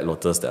example, the Black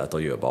Lotus that I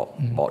told you about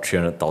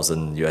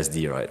 300,000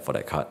 USD, right, for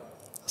that card.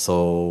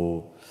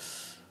 So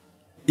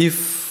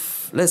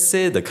if, let's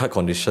say, the card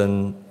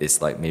condition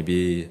is like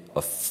maybe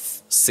a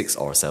 6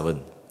 or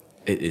 7,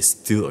 it is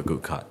still a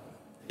good card.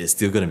 It's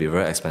still going to be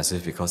very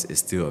expensive because it's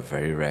still a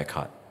very rare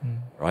card,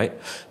 right?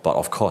 But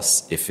of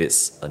course, if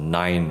it's a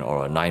 9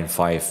 or a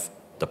 9.5,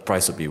 the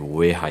price would be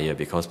way higher,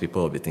 because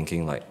people will be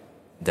thinking like,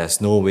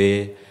 there's no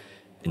way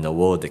in the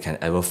world they can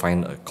ever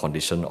find a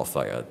condition of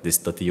like this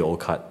 30-year-old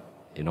card,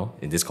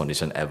 in this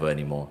condition ever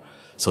anymore.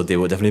 So they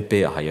will definitely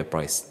pay a higher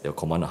price. They'll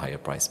command a higher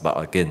price.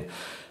 But again,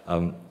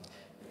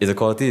 if the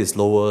quality is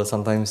lower,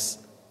 sometimes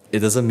it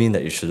doesn't mean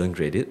that you shouldn't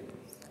grade it.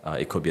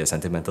 It could be a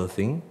sentimental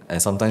thing.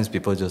 And sometimes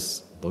people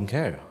just don't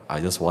care.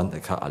 I just want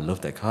that card. I love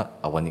that card.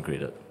 I want it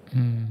graded.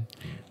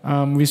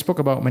 We spoke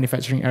about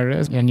manufacturing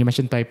errors, and you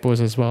mentioned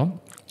typos as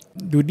well.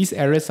 Do these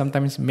errors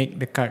sometimes make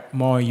the card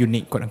more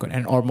unique, quote unquote,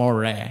 or more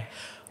rare?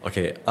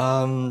 Okay.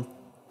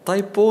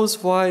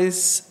 Typos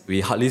wise,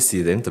 we hardly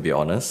see them, to be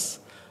honest.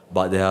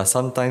 But there are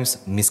sometimes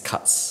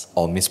miscuts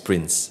or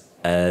misprints.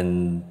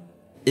 And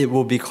it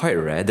will be quite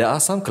rare. There are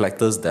some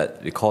collectors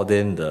that we call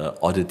them the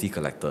oddity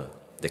collector.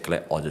 They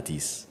collect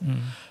oddities.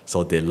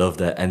 So they love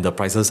that. And the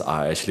prices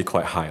are actually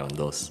quite high on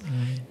those.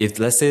 If,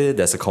 let's say,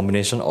 there's a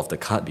combination of the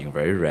card being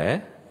very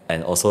rare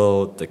and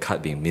also the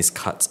card being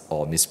miscut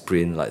or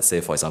misprint, like say,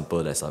 for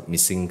example, there's a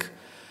missing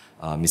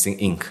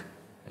ink,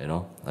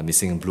 a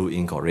missing blue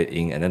ink or red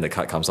ink, and then the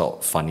card comes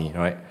out funny,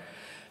 right?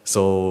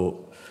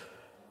 So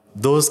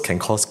those can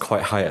cost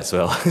quite high as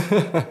well.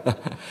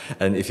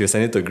 And if you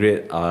send it to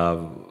grade,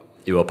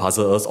 it will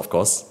puzzle us, of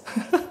course.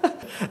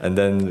 And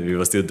then we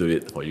will still do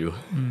it for you.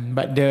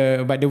 But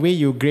the way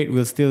you grade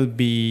will still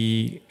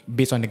be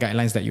based on the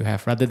guidelines that you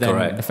have, rather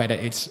than the fact that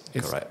it's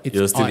correct. It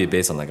will still be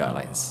based on the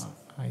guidelines.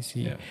 I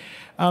see. Yeah.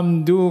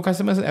 Do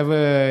customers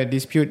ever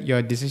dispute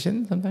your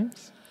decision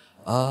sometimes?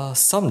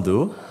 Some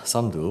do.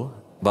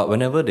 But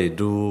whenever they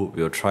do,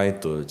 we'll try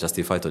to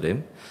justify to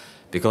them.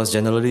 Because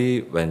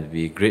generally, when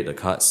we grade the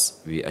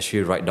cards, we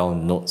actually write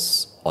down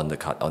notes on the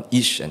card, on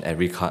each and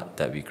every card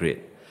that we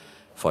grade.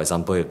 For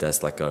example, if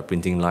there's like a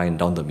printing line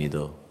down the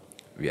middle,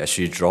 we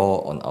actually draw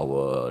on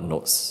our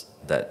notes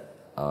that,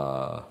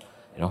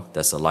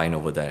 there's a line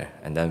over there.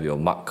 And then we'll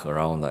mark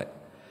around,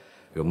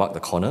 we'll mark the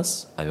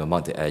corners and we'll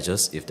mark the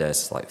edges if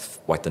there's like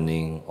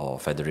whitening or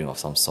feathering of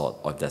some sort,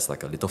 or if there's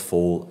like a little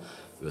fold,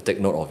 we'll take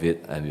note of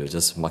it and we'll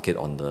just mark it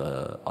on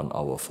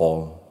our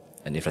form.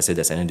 And if I say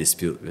there's any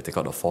dispute, we'll take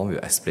out the form, we'll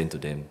explain to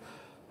them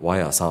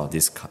why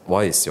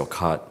is your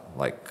card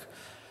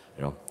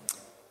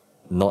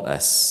not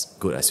as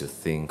good as you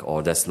think,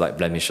 or there's like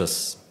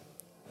blemishes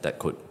that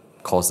could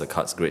cause the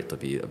card's grade to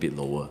be a bit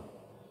lower.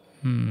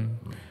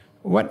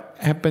 What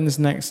happens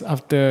next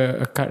after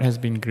a card has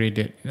been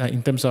graded?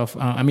 In terms of,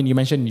 you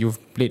mentioned you've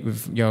played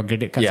with your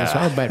graded cards as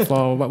well, but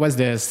for what's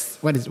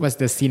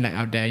the scene like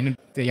out there?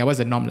 What's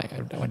the norm like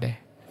out there?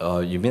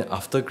 You mean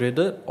after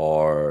graded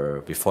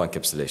or before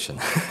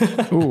encapsulation?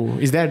 Ooh,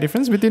 is there a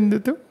difference between the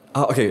two?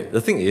 Okay,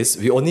 the thing is,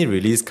 we only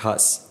release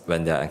cards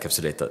when they are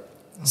encapsulated.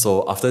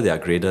 So after they are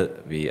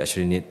graded, we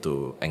actually need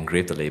to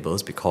engrave the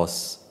labels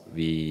because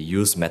we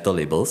use metal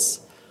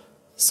labels.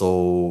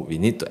 So we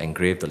need to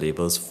engrave the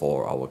labels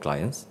for our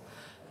clients.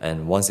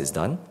 And once it's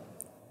done,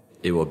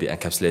 it will be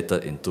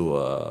encapsulated into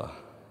a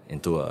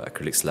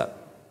acrylic slab.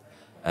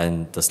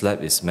 And the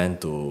slab is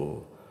meant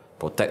to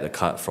protect the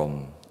card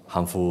from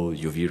harmful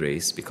UV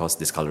rays because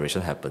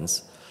discoloration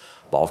happens.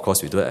 But of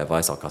course, we do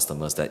advise our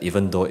customers that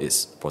even though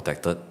it's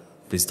protected,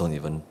 please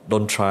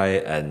don't try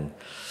and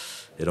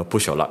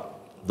push your luck.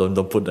 Don't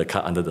put the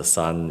card under the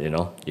sun. You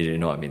know what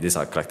I mean. These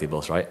are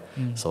collectibles, right?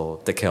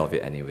 So take care of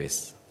it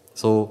anyways.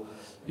 So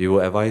we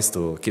will advise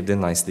to keep them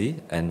nicely,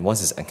 and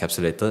once it's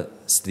encapsulated,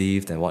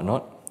 sleeved and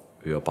whatnot,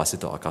 we will pass it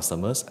to our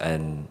customers,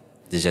 and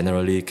they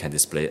generally can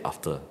display it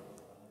after.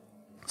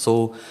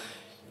 So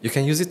you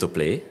can use it to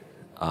play.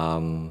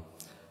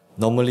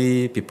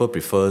 Normally, people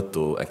prefer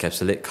to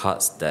encapsulate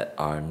cards that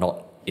are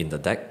not in the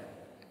deck.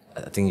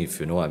 I think if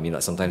you know what I mean,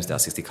 like sometimes there are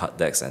 60 card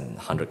decks and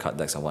 100 card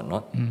decks and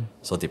whatnot.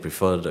 So they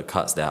prefer the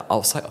cards that are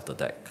outside of the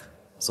deck.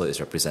 So it's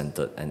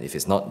represented, and if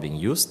it's not being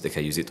used, they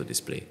can use it to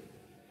display.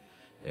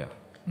 Yeah.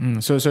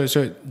 So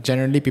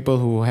generally people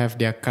who have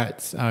their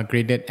cards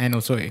graded and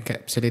also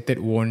encapsulated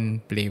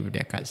won't play with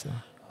their cards.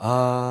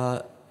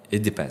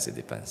 It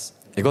depends.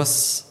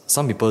 Because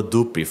some people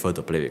do prefer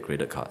to play with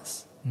graded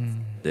cards.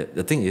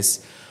 The thing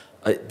is,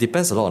 it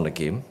depends a lot on the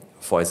game.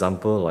 For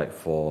example, like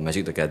for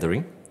Magic the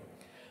Gathering,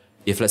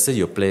 if let's say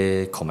you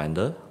play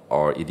Commander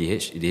or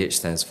EDH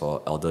stands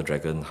for Elder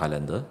Dragon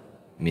Highlander,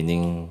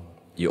 meaning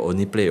you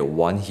only play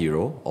one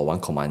hero or one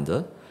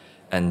commander,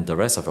 and the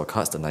rest of your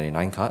cards, the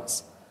 99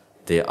 cards,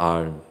 they're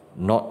part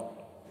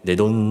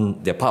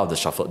of the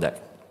shuffled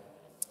deck.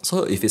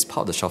 So if it's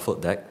part of the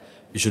shuffled deck,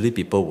 usually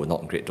people will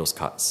not grade those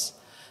cards.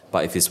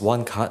 But if it's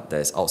one card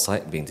that is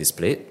outside being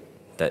displayed,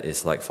 that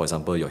is like, for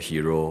example, your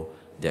hero,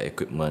 their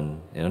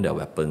equipment, their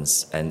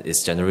weapons, and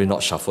it's generally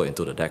not shuffled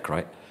into the deck,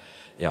 right?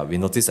 Yeah, we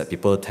notice that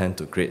people tend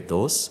to grade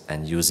those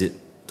and use it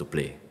to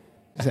play.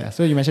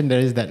 So you mentioned there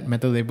is that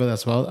metal label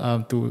as well,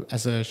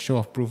 as a show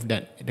of proof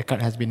that the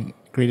card has been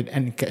graded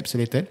and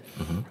encapsulated.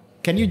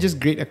 Can you just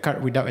grade a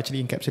card without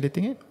actually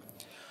encapsulating it?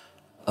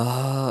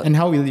 And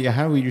how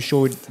will you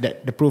show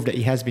that the proof that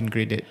it has been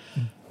graded?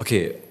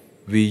 Okay,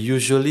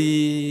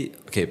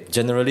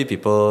 generally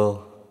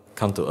people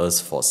come to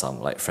us for some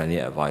like friendly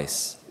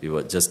advice. We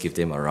would just give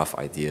them a rough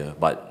idea,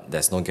 but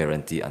there's no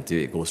guarantee until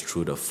it goes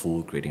through the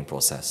full grading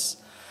process.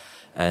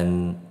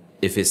 And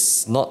if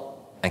it's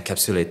not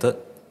encapsulated,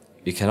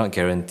 you cannot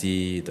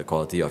guarantee the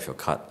quality of your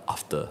card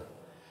after.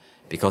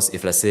 Because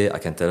if let's say I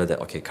can tell you that,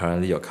 okay,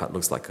 currently your card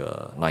looks like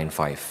a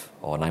 9.5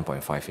 or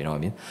 9.5, you know what I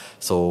mean?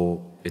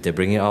 So if they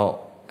bring it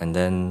out and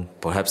then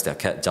perhaps their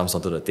cat jumps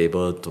onto the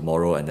table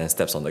tomorrow and then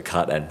steps on the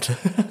card and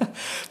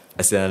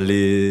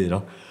accidentally,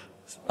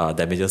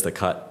 damages the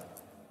card,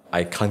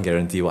 I can't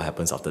guarantee what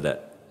happens after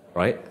that,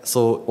 right?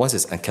 So once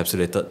it's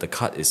encapsulated, the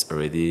card is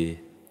already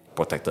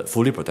protected,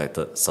 fully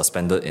protected,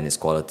 suspended in its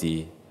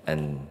quality,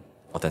 and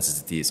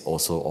authenticity is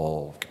also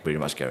all pretty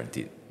much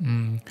guaranteed.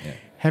 Yeah.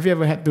 Have you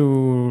ever had to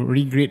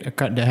regrade a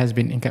card that has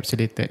been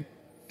encapsulated?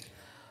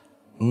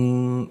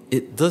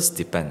 It does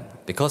depend,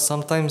 because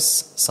sometimes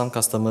some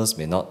customers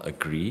may not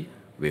agree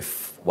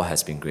with what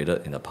has been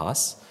graded in the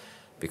past,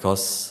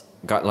 because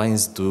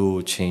guidelines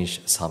do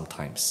change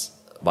sometimes,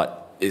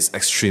 but it's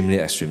extremely,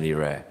 extremely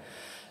rare.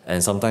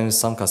 And sometimes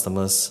some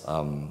customers,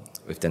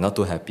 if they're not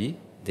too happy,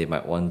 they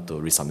might want to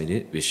resubmit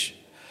it, which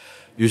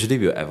usually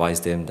we'll advise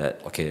them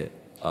that, okay,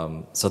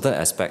 certain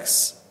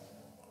aspects,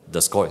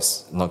 the score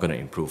is not going to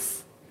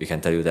improve. We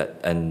can tell you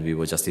that, and we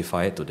will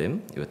justify it to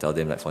them. We will tell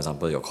them, like, for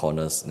example, your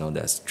corners,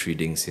 there's 3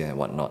 dings here and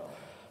whatnot.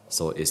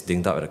 So it's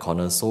dinged up at the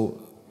corners, so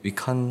we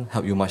can't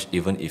help you much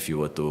even if you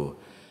were to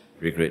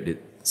regrade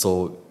it.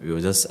 So we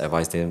will just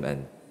advise them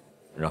and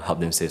help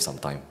them save some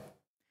time.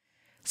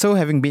 So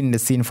having been in the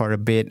scene for a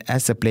bit,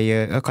 as a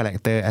player, a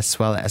collector, as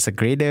well as a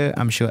grader,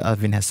 I'm sure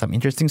Alvin has some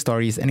interesting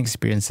stories and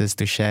experiences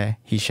to share.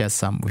 He shares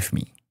some with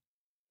me.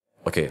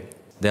 Okay,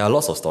 there are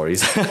lots of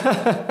stories.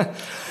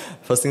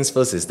 First things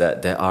first is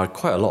that there are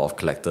quite a lot of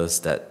collectors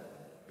that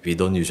we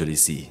don't usually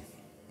see.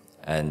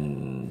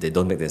 And they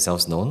don't make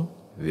themselves known.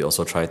 We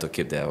also try to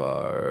keep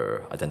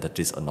their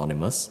identities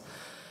anonymous.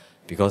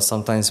 Because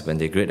sometimes when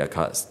they grade their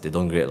cards, they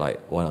don't grade like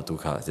 1 or 2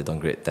 cards, they don't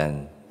grade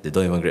 10, they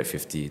don't even grade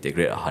 50, they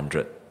grade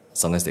 100.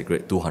 Sometimes they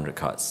grade 200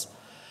 cards.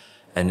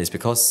 And it's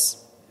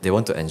because they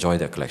want to enjoy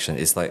their collection.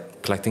 It's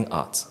like collecting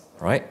art,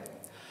 right?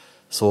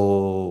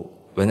 So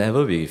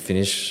whenever we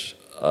finish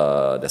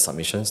their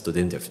submissions to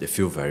them, they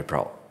feel very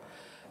proud.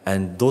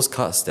 And those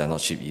cards, they're not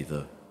cheap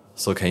either.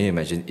 So can you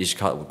imagine each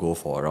card would go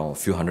for around a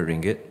few hundred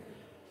ringgit,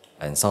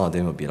 and some of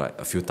them would be like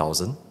a few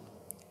thousand.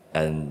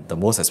 And the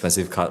most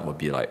expensive card would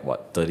be like,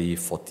 30,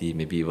 40,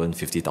 maybe even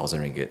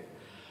 50,000 ringgit.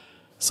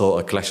 So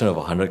a collection of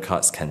 100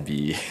 cards can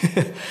be,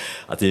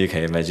 I think you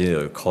can imagine it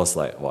will cost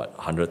like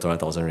 100,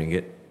 200,000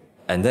 ringgit.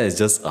 And that is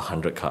just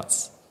 100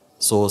 cards.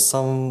 So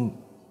some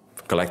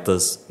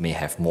collectors may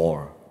have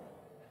more,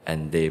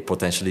 and they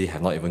potentially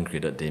have not even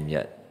graded them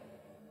yet.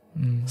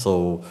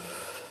 So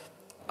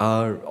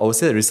I would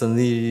say that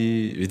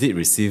recently we did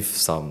receive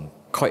some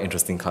quite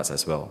interesting cards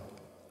as well.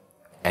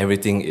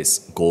 Everything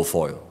is gold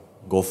foil.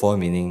 Gold foil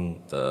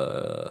meaning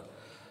the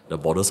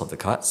borders of the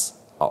cards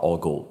are all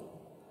gold.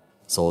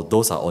 So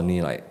those are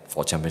only like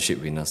for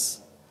championship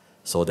winners.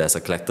 So there's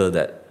a collector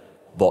that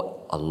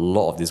bought a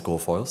lot of these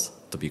gold foils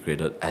to be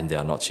graded, and they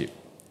are not cheap.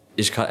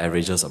 Each card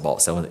averages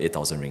about 7,000 to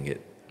 8,000 ringgit.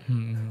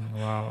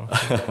 Wow.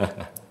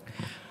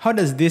 How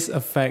does this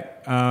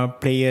affect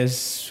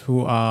players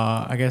who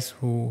are, I guess,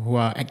 who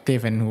are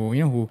active and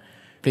who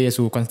players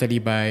who constantly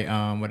buy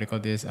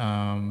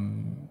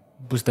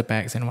booster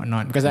packs and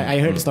whatnot? Because I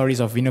heard stories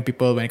of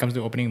people when it comes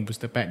to opening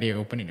booster pack, they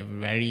open it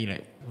in a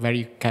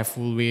very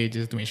careful way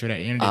just to make sure that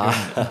they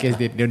don't, in case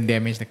they don't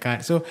damage the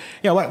card. So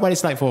yeah, what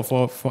it's like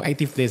for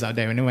active players out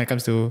there when it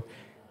comes to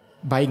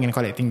buying and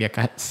collecting their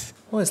cards?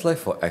 What it's like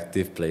for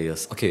active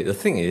players? Okay, the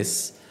thing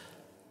is,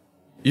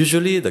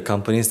 usually the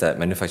companies that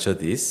manufacture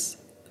these,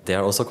 they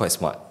are also quite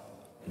smart.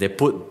 They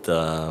put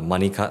the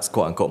money cards,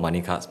 quote unquote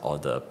money cards, or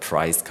the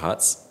prized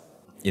cards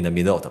in the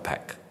middle of the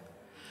pack,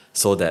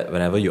 so that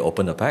whenever you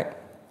open the pack,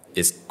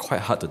 it's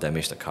quite hard to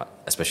damage the card,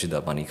 especially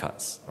the money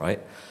cards,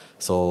 right?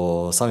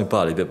 So some people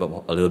are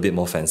a little bit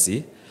more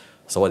fancy.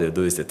 So what they'll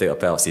do is they take a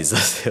pair of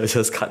scissors, they'll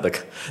just cut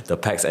the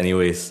packs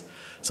anyways.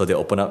 So they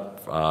open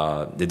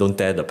up, they don't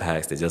tear the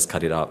packs, they just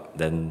cut it up,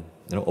 then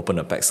open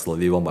the pack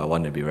slowly one by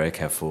one and be very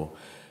careful.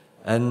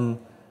 And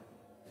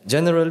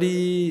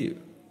generally,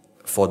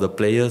 for the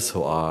players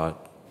who are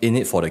in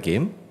it for the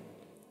game,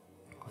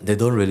 they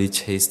don't really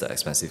chase the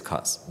expensive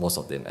cards, most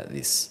of them at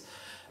least.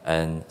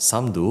 And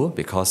some do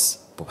because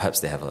perhaps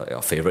they have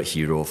a favorite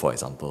hero, for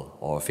example,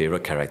 or a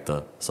favorite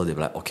character. So they'll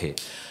be like, okay,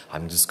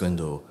 I'm just going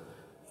to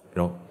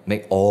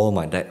make all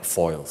my deck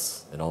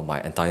foils,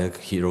 my entire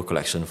hero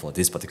collection for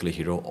this particular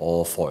hero,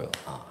 all foil.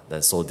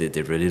 So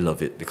they really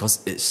love it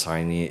because it's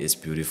shiny, it's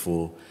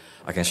beautiful.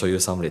 I can show you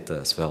some later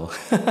as well.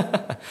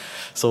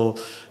 So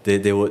they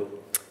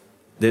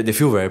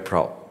feel very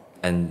proud.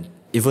 And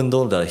even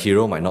though the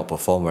hero might not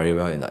perform very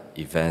well in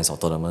events or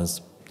tournaments,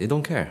 they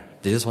don't care.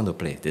 They just want to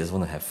play. They just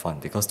want to have fun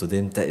because to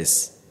them that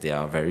is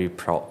their very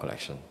proud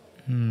collection.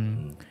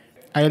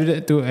 I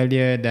alluded to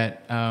earlier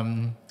that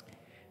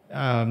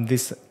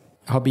this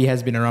hobby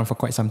has been around for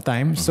quite some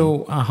time.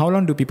 So how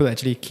long do people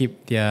actually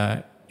keep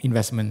their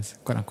investments,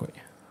 quote unquote?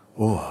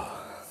 Oh,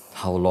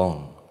 how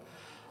long?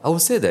 I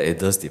would say that it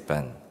does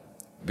depend.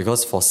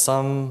 Because for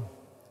some,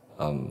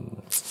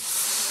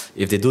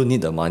 if they do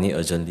need the money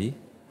urgently,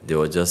 they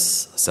will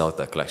just sell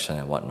the collection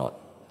and whatnot.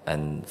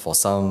 And for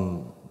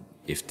some,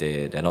 if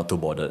they're not too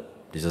bothered,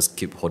 they just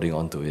keep holding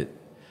on to it.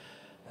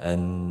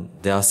 And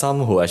there are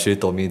some who actually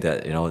told me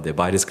that, they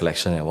buy this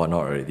collection and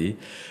whatnot already.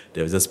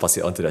 They'll just pass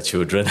it on to their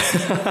children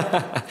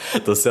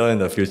to sell in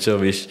the future,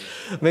 which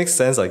makes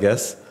sense, I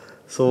guess.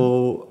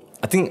 So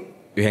I think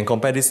you can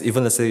compare this,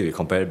 even let's say we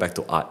compare it back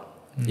to art.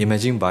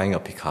 Imagine buying a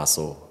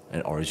Picasso,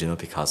 an original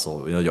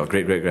Picasso. your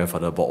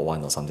great-great-grandfather bought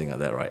one or something like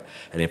that, right?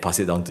 And they pass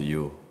it down to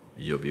you.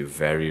 You'll be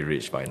very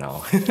rich by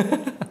now.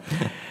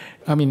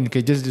 I mean,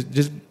 okay,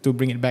 just to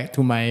bring it back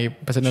to my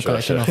personal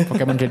collection of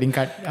Pokemon trading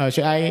card,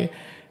 should I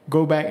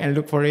go back and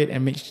look for it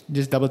and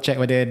just double check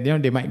whether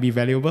they might be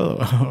valuable?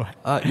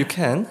 You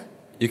can.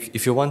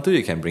 If you want to,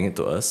 you can bring it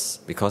to us,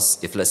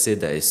 because if let's say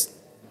there is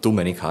too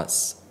many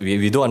cards,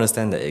 we do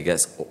understand that it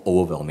gets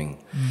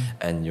overwhelming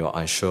and you're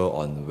unsure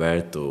on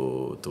where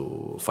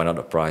to find out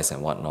the price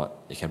and whatnot.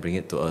 You can bring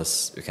it to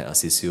us. We can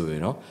assist you.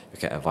 We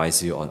can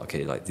advise you on,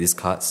 okay, like these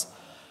cards,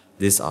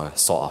 these are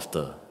sought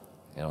after.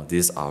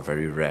 These are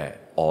very rare,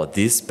 or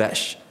this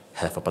batch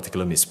have a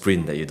particular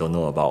misprint that you don't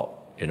know about.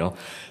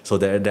 So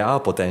there are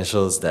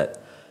potentials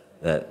that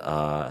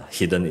are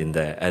hidden in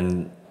there.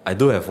 And I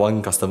do have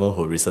one customer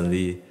who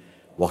recently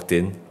walked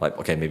in, like,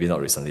 okay, maybe not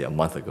recently, a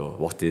month ago,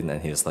 walked in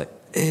and he was like,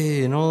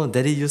 hey,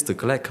 Daddy used to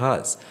collect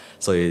cards.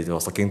 So he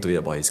was talking to me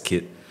about his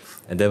kid.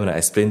 And then when I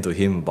explained to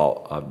him about,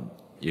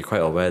 you're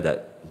quite aware that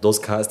those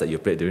cards that you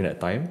played during that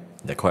time,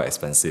 they're quite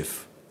expensive.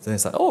 So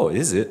he's like, oh,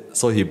 is it?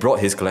 So he brought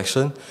his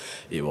collection.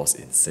 It was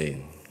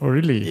insane. Oh,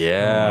 really?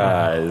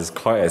 Yeah, it's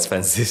quite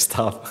expensive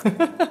stuff.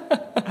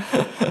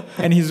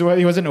 And he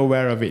wasn't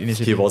aware of it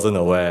initially? He wasn't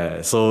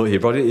aware. So he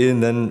brought it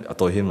in, then I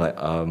told him like,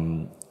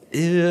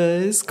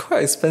 it's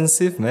quite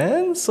expensive,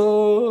 man.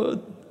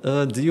 So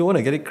do you want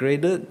to get it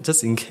graded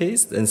just in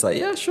case? And it's like,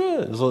 yeah,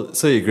 sure.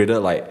 So he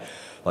graded like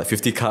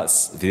 50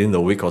 cards within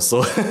the week or so.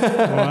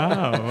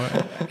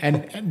 Wow.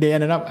 And they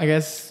ended up, I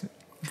guess,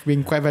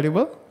 being quite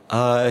valuable?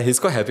 He's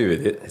quite happy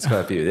with it.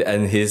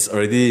 And he's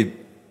already,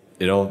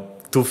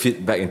 2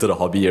 feet back into the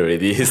hobby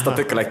already. He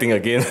started collecting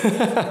again.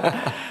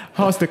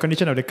 How's the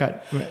condition of the card?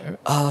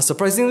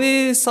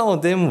 Surprisingly, some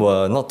of them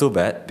were not too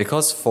bad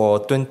because for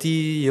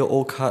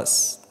 20-year-old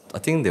cards, I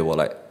think they were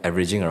like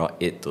averaging around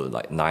 8 to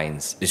like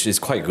 9s, which is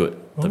quite good,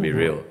 to be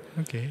real.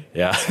 Okay.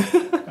 Yeah.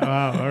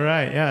 Wow, all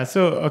right. Yeah.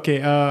 So, okay,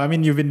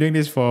 you've been doing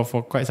this for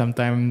quite some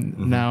time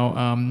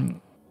now.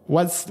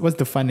 What's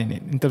the fun in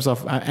it in terms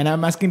of, and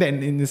I'm asking that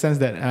in the sense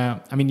that,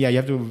 you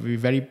have to be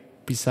very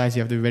precise,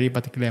 you have to be very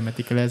particular and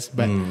meticulous,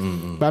 but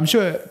I'm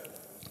sure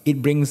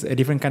it brings a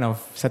different kind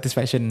of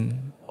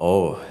satisfaction.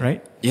 Oh,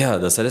 right? Yeah,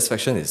 the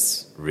satisfaction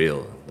is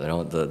real.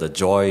 The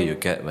joy you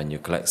get when you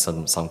collect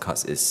some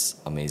cards is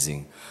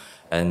amazing.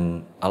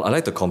 And I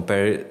like to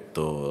compare it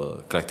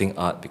to collecting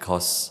art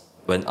because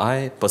when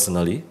I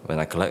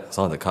collect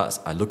some of the cards,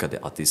 I look at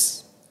the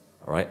artists.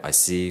 All right, I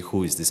see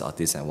who is this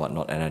artist and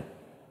whatnot, and I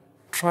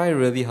try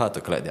really hard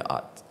to collect their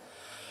art.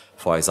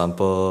 For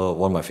example,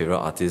 one of my favorite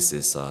artists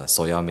is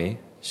Soya May.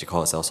 She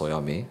calls herself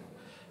Soya May.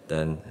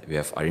 Then we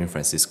have Irene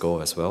Francisco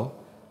as well.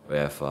 We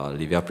have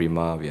Livia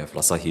Prima. We have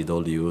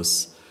Lasahido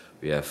Lius.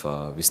 We have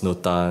Vishnu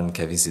Tan,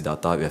 Kevin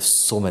Siddhartha. We have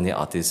so many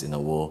artists in the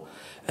world,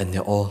 and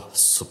they're all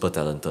super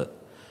talented.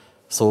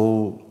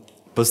 So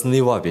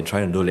personally, what I've been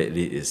trying to do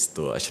lately is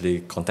to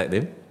actually contact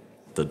them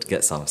to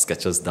get some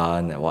sketches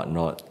done and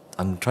whatnot.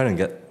 I'm trying to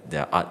get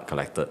their art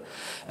collected.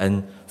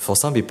 And for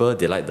some people,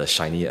 they like the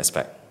shiny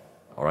aspect.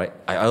 All right.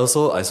 I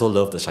also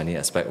love the shiny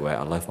aspect where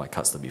I love my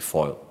cards to be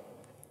foiled.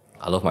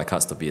 I love my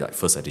cards to be like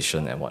first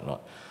edition and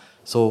whatnot.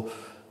 So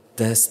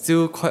there's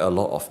still quite a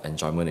lot of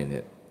enjoyment in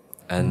it.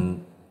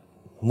 And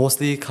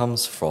mostly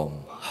comes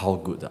from how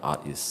good the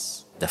art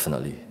is.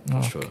 Definitely,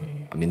 for sure.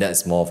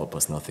 That's more of a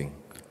personal thing.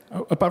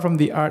 Apart from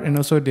the art and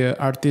also the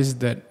artists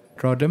that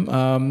draw them,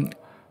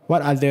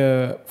 what are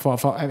the for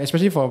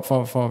especially for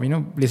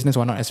listeners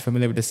who are not as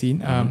familiar with the scene,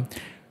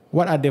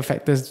 what are the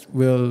factors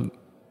will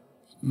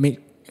make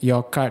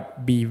your card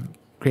be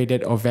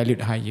graded or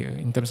valued higher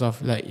in terms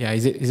of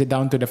is it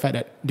down to the fact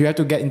that do you have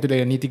to get into the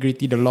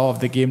nitty-gritty, the law of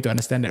the game to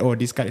understand that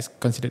this card is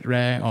considered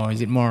rare, or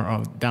is it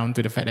more down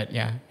to the fact that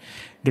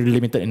they're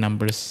limited in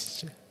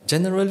numbers?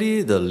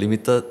 Generally, the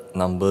limited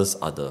numbers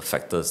are the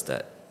factors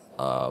that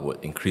would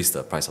increase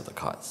the price of the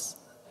cards.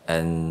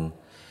 And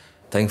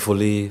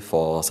thankfully,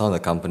 for some of the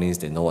companies,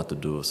 they know what to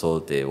do. So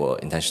they will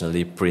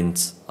intentionally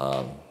print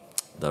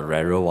the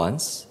rarer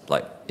ones,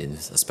 like in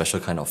a special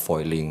kind of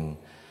foiling.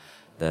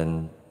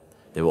 Then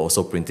they will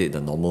also print it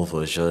the normal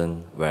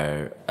version,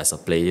 where as a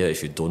player,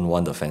 if you don't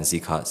want the fancy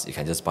cards, you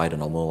can just buy the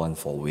normal one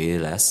for way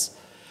less.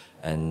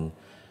 And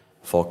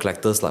for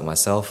collectors like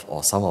myself,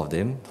 or some of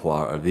them who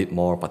are a bit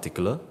more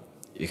particular,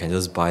 you can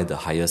just buy the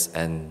highest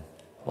end,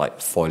 like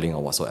foiling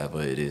or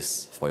whatsoever it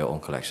is, for your own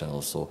collection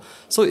also.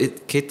 So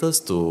it caters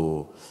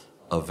to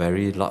a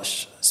very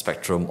large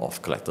spectrum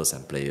of collectors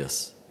and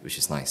players, which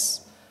is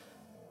nice.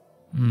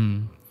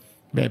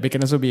 But it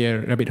can also be a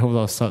rabbit hole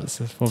of sorts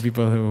for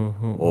people who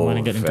want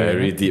to get into it.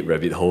 Very deep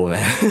rabbit hole,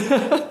 man.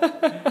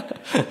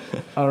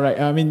 All right.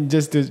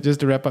 Just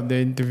to wrap up the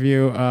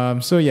interview.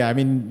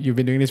 You've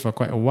been doing this for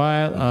quite a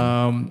while.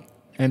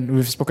 And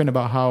we've spoken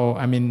about how,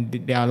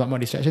 there are a lot more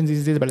distractions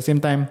these days, but at the same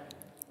time,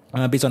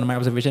 based on my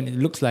observation, it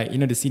looks like,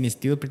 the scene is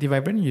still pretty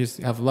vibrant. You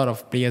have a lot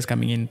of players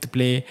coming in to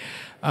play.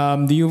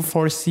 Do you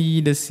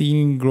foresee the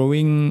scene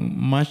growing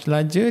much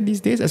larger these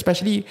days?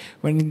 Especially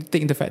when you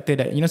take into factor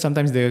that,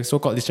 sometimes the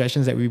so-called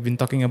distractions that we've been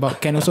talking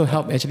about can also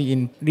help actually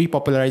in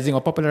repopularizing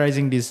or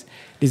popularizing this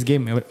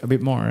game a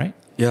bit more, right?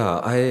 Yeah,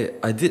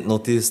 I did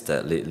notice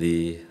that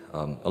lately,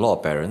 a lot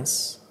of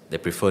parents, they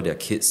prefer their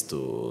kids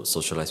to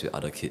socialize with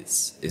other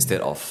kids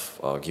instead of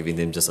giving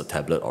them just a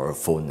tablet or a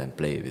phone and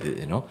play with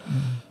it,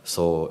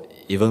 So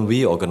even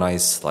we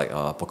organize like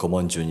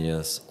Pokemon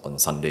Juniors on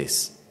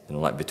Sundays,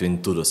 like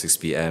between 2 to 6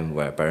 p.m.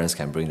 where parents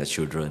can bring their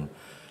children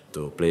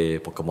to play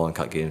Pokemon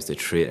card games, they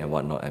trade and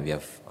whatnot, and we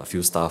have a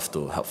few staff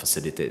to help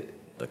facilitate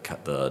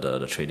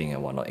the trading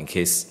and whatnot in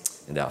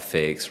case there are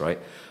fakes, right?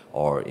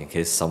 Or in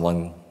case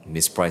someone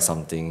mispriced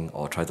something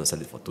or try to sell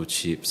it for too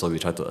cheap, so we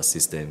try to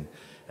assist them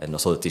and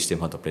also to teach them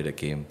how to play the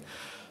game.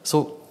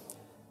 So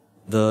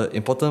the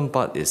important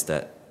part is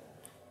that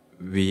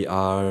we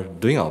are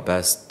doing our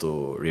best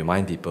to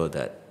remind people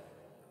that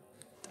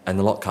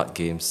analog card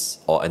games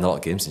or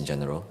analog games in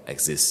general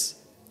exist.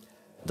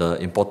 The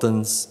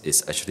importance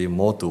is actually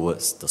more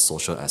towards the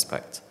social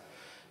aspect,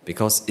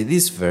 because it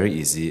is very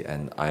easy,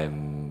 and I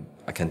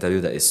can tell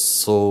you that it's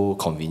so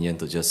convenient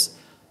to just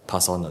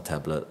pass on a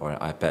tablet or an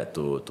iPad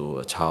to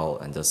a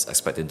child and just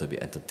expect them to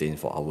be entertained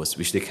for hours,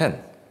 which they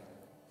can.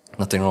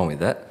 Nothing wrong with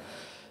that.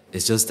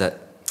 It's just that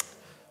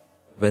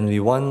when we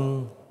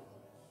want,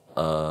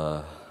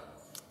 I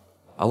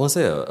won't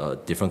say a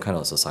different kind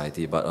of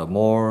society, but a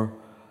more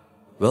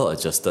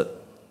well-adjusted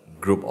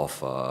group of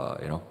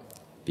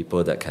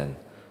people that can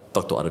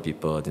talk to other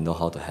people, they know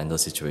how to handle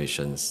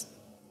situations,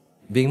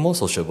 being more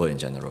sociable in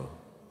general.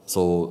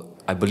 So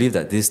I believe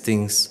that these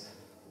things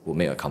will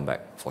make a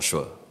comeback for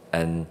sure.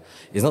 And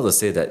it's not to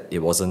say that it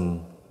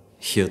wasn't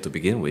here to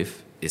begin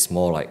with. It's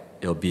more like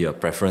it'll be a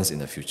preference in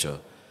the future.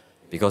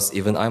 Because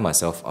even I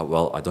myself,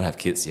 I don't have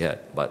kids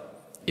yet,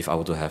 but if I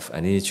were to have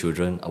any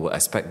children, I would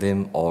expect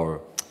them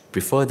or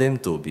prefer them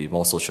to be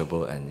more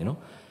sociable and,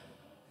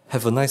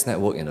 have a nice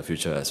network in the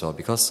future as well.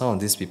 Because some of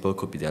these people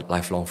could be their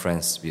lifelong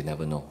friends, we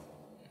never know.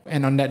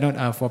 And on that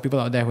note, for people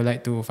out there who would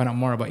like to find out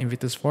more about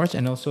Invictus Forge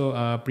and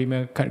also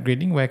Premier Card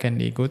Grading, where can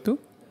they go to?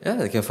 Yeah,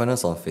 they can find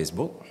us on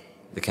Facebook.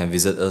 They can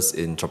visit us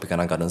in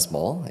Tropicana Gardens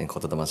Mall in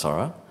Kota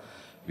Damansara.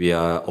 We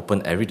are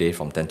open every day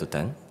from 10 to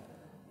 10.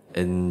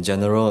 In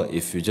general,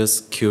 if you're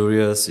just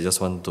curious, you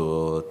just want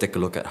to take a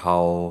look at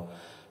how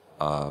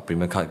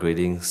Premier Card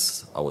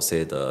Gradings, I would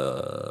say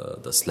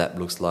the slab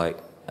looks like,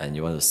 and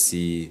you want to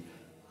see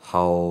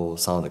how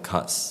some of the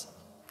cards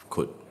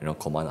could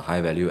command a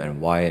high value and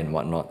why and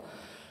whatnot,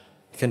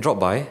 you can drop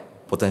by.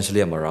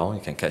 Potentially I'm around.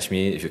 You can catch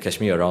me. If you catch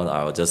me around,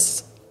 I'll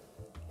just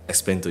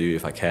explain to you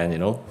if I can,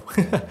 Feel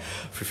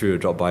free to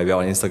drop by. We're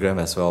on Instagram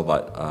as well,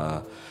 but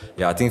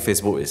I think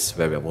Facebook is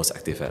where we're most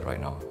active at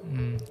right now.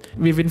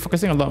 We've been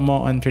focusing a lot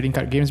more on trading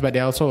card games, but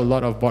there are also a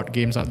lot of board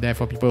games out there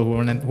for people who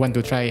want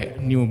to try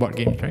new board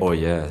games, right? Oh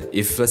yeah.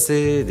 If let's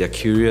say they're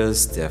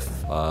curious, they have,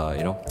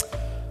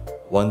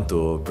 want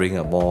to bring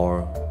a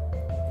more,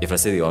 if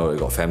let's say they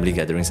got family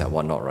gatherings and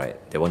whatnot, right?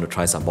 They want to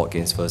try some board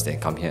games first, then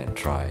come here and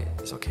try.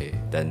 It's okay.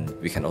 Then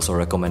we can also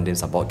recommend them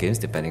some board games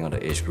depending on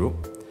the age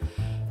group.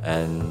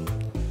 And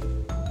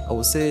I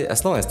would say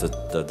as long as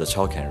the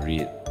child can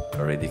read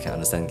already, can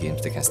understand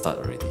games, they can start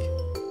already.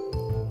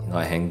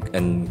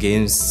 And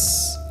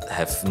games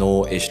have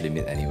no age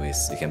limit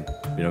anyways. You can,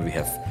 we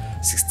have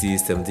 60,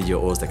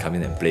 70-year-olds that come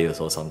in and play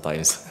also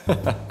sometimes.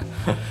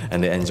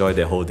 And they enjoy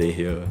their whole day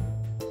here.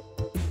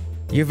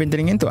 You've been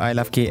tuning into I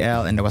Love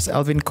KL, and that was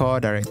Alvin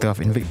Kaur, director of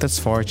Invictus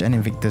Forge and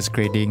Invictus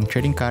Grading,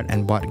 trading card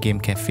and board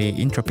game cafe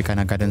in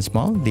Tropicana Gardens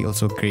Mall. They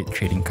also grade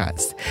trading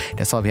cards.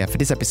 That's all we have for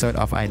this episode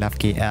of I Love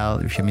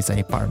KL. If you miss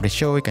any part of the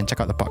show, you can check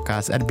out the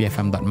podcast at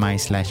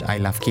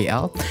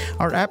bfm.my/ilovekl,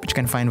 our app, which you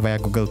can find via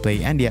Google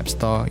Play and the App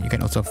Store. You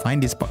can also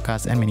find this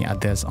podcast and many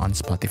others on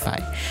Spotify.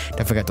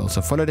 Don't forget to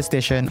also follow the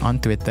station on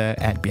Twitter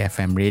at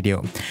BFM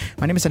Radio.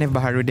 My name is Hanif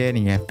Baharudin,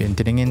 and you have been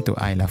tuning in to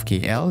I Love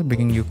KL,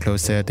 bringing you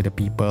closer to the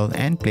people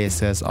and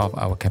places of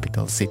our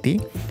capital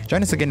city.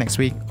 Join us again next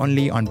week,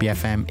 only on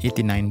BFM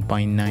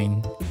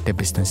 89.9, the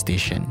business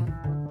station.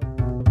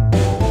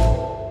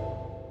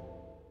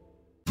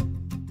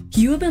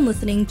 You have been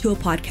listening to a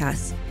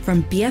podcast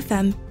from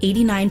BFM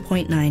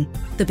 89.9,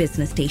 the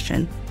business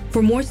station.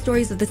 For more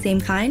stories of the same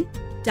kind,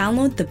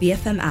 download the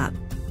BFM app.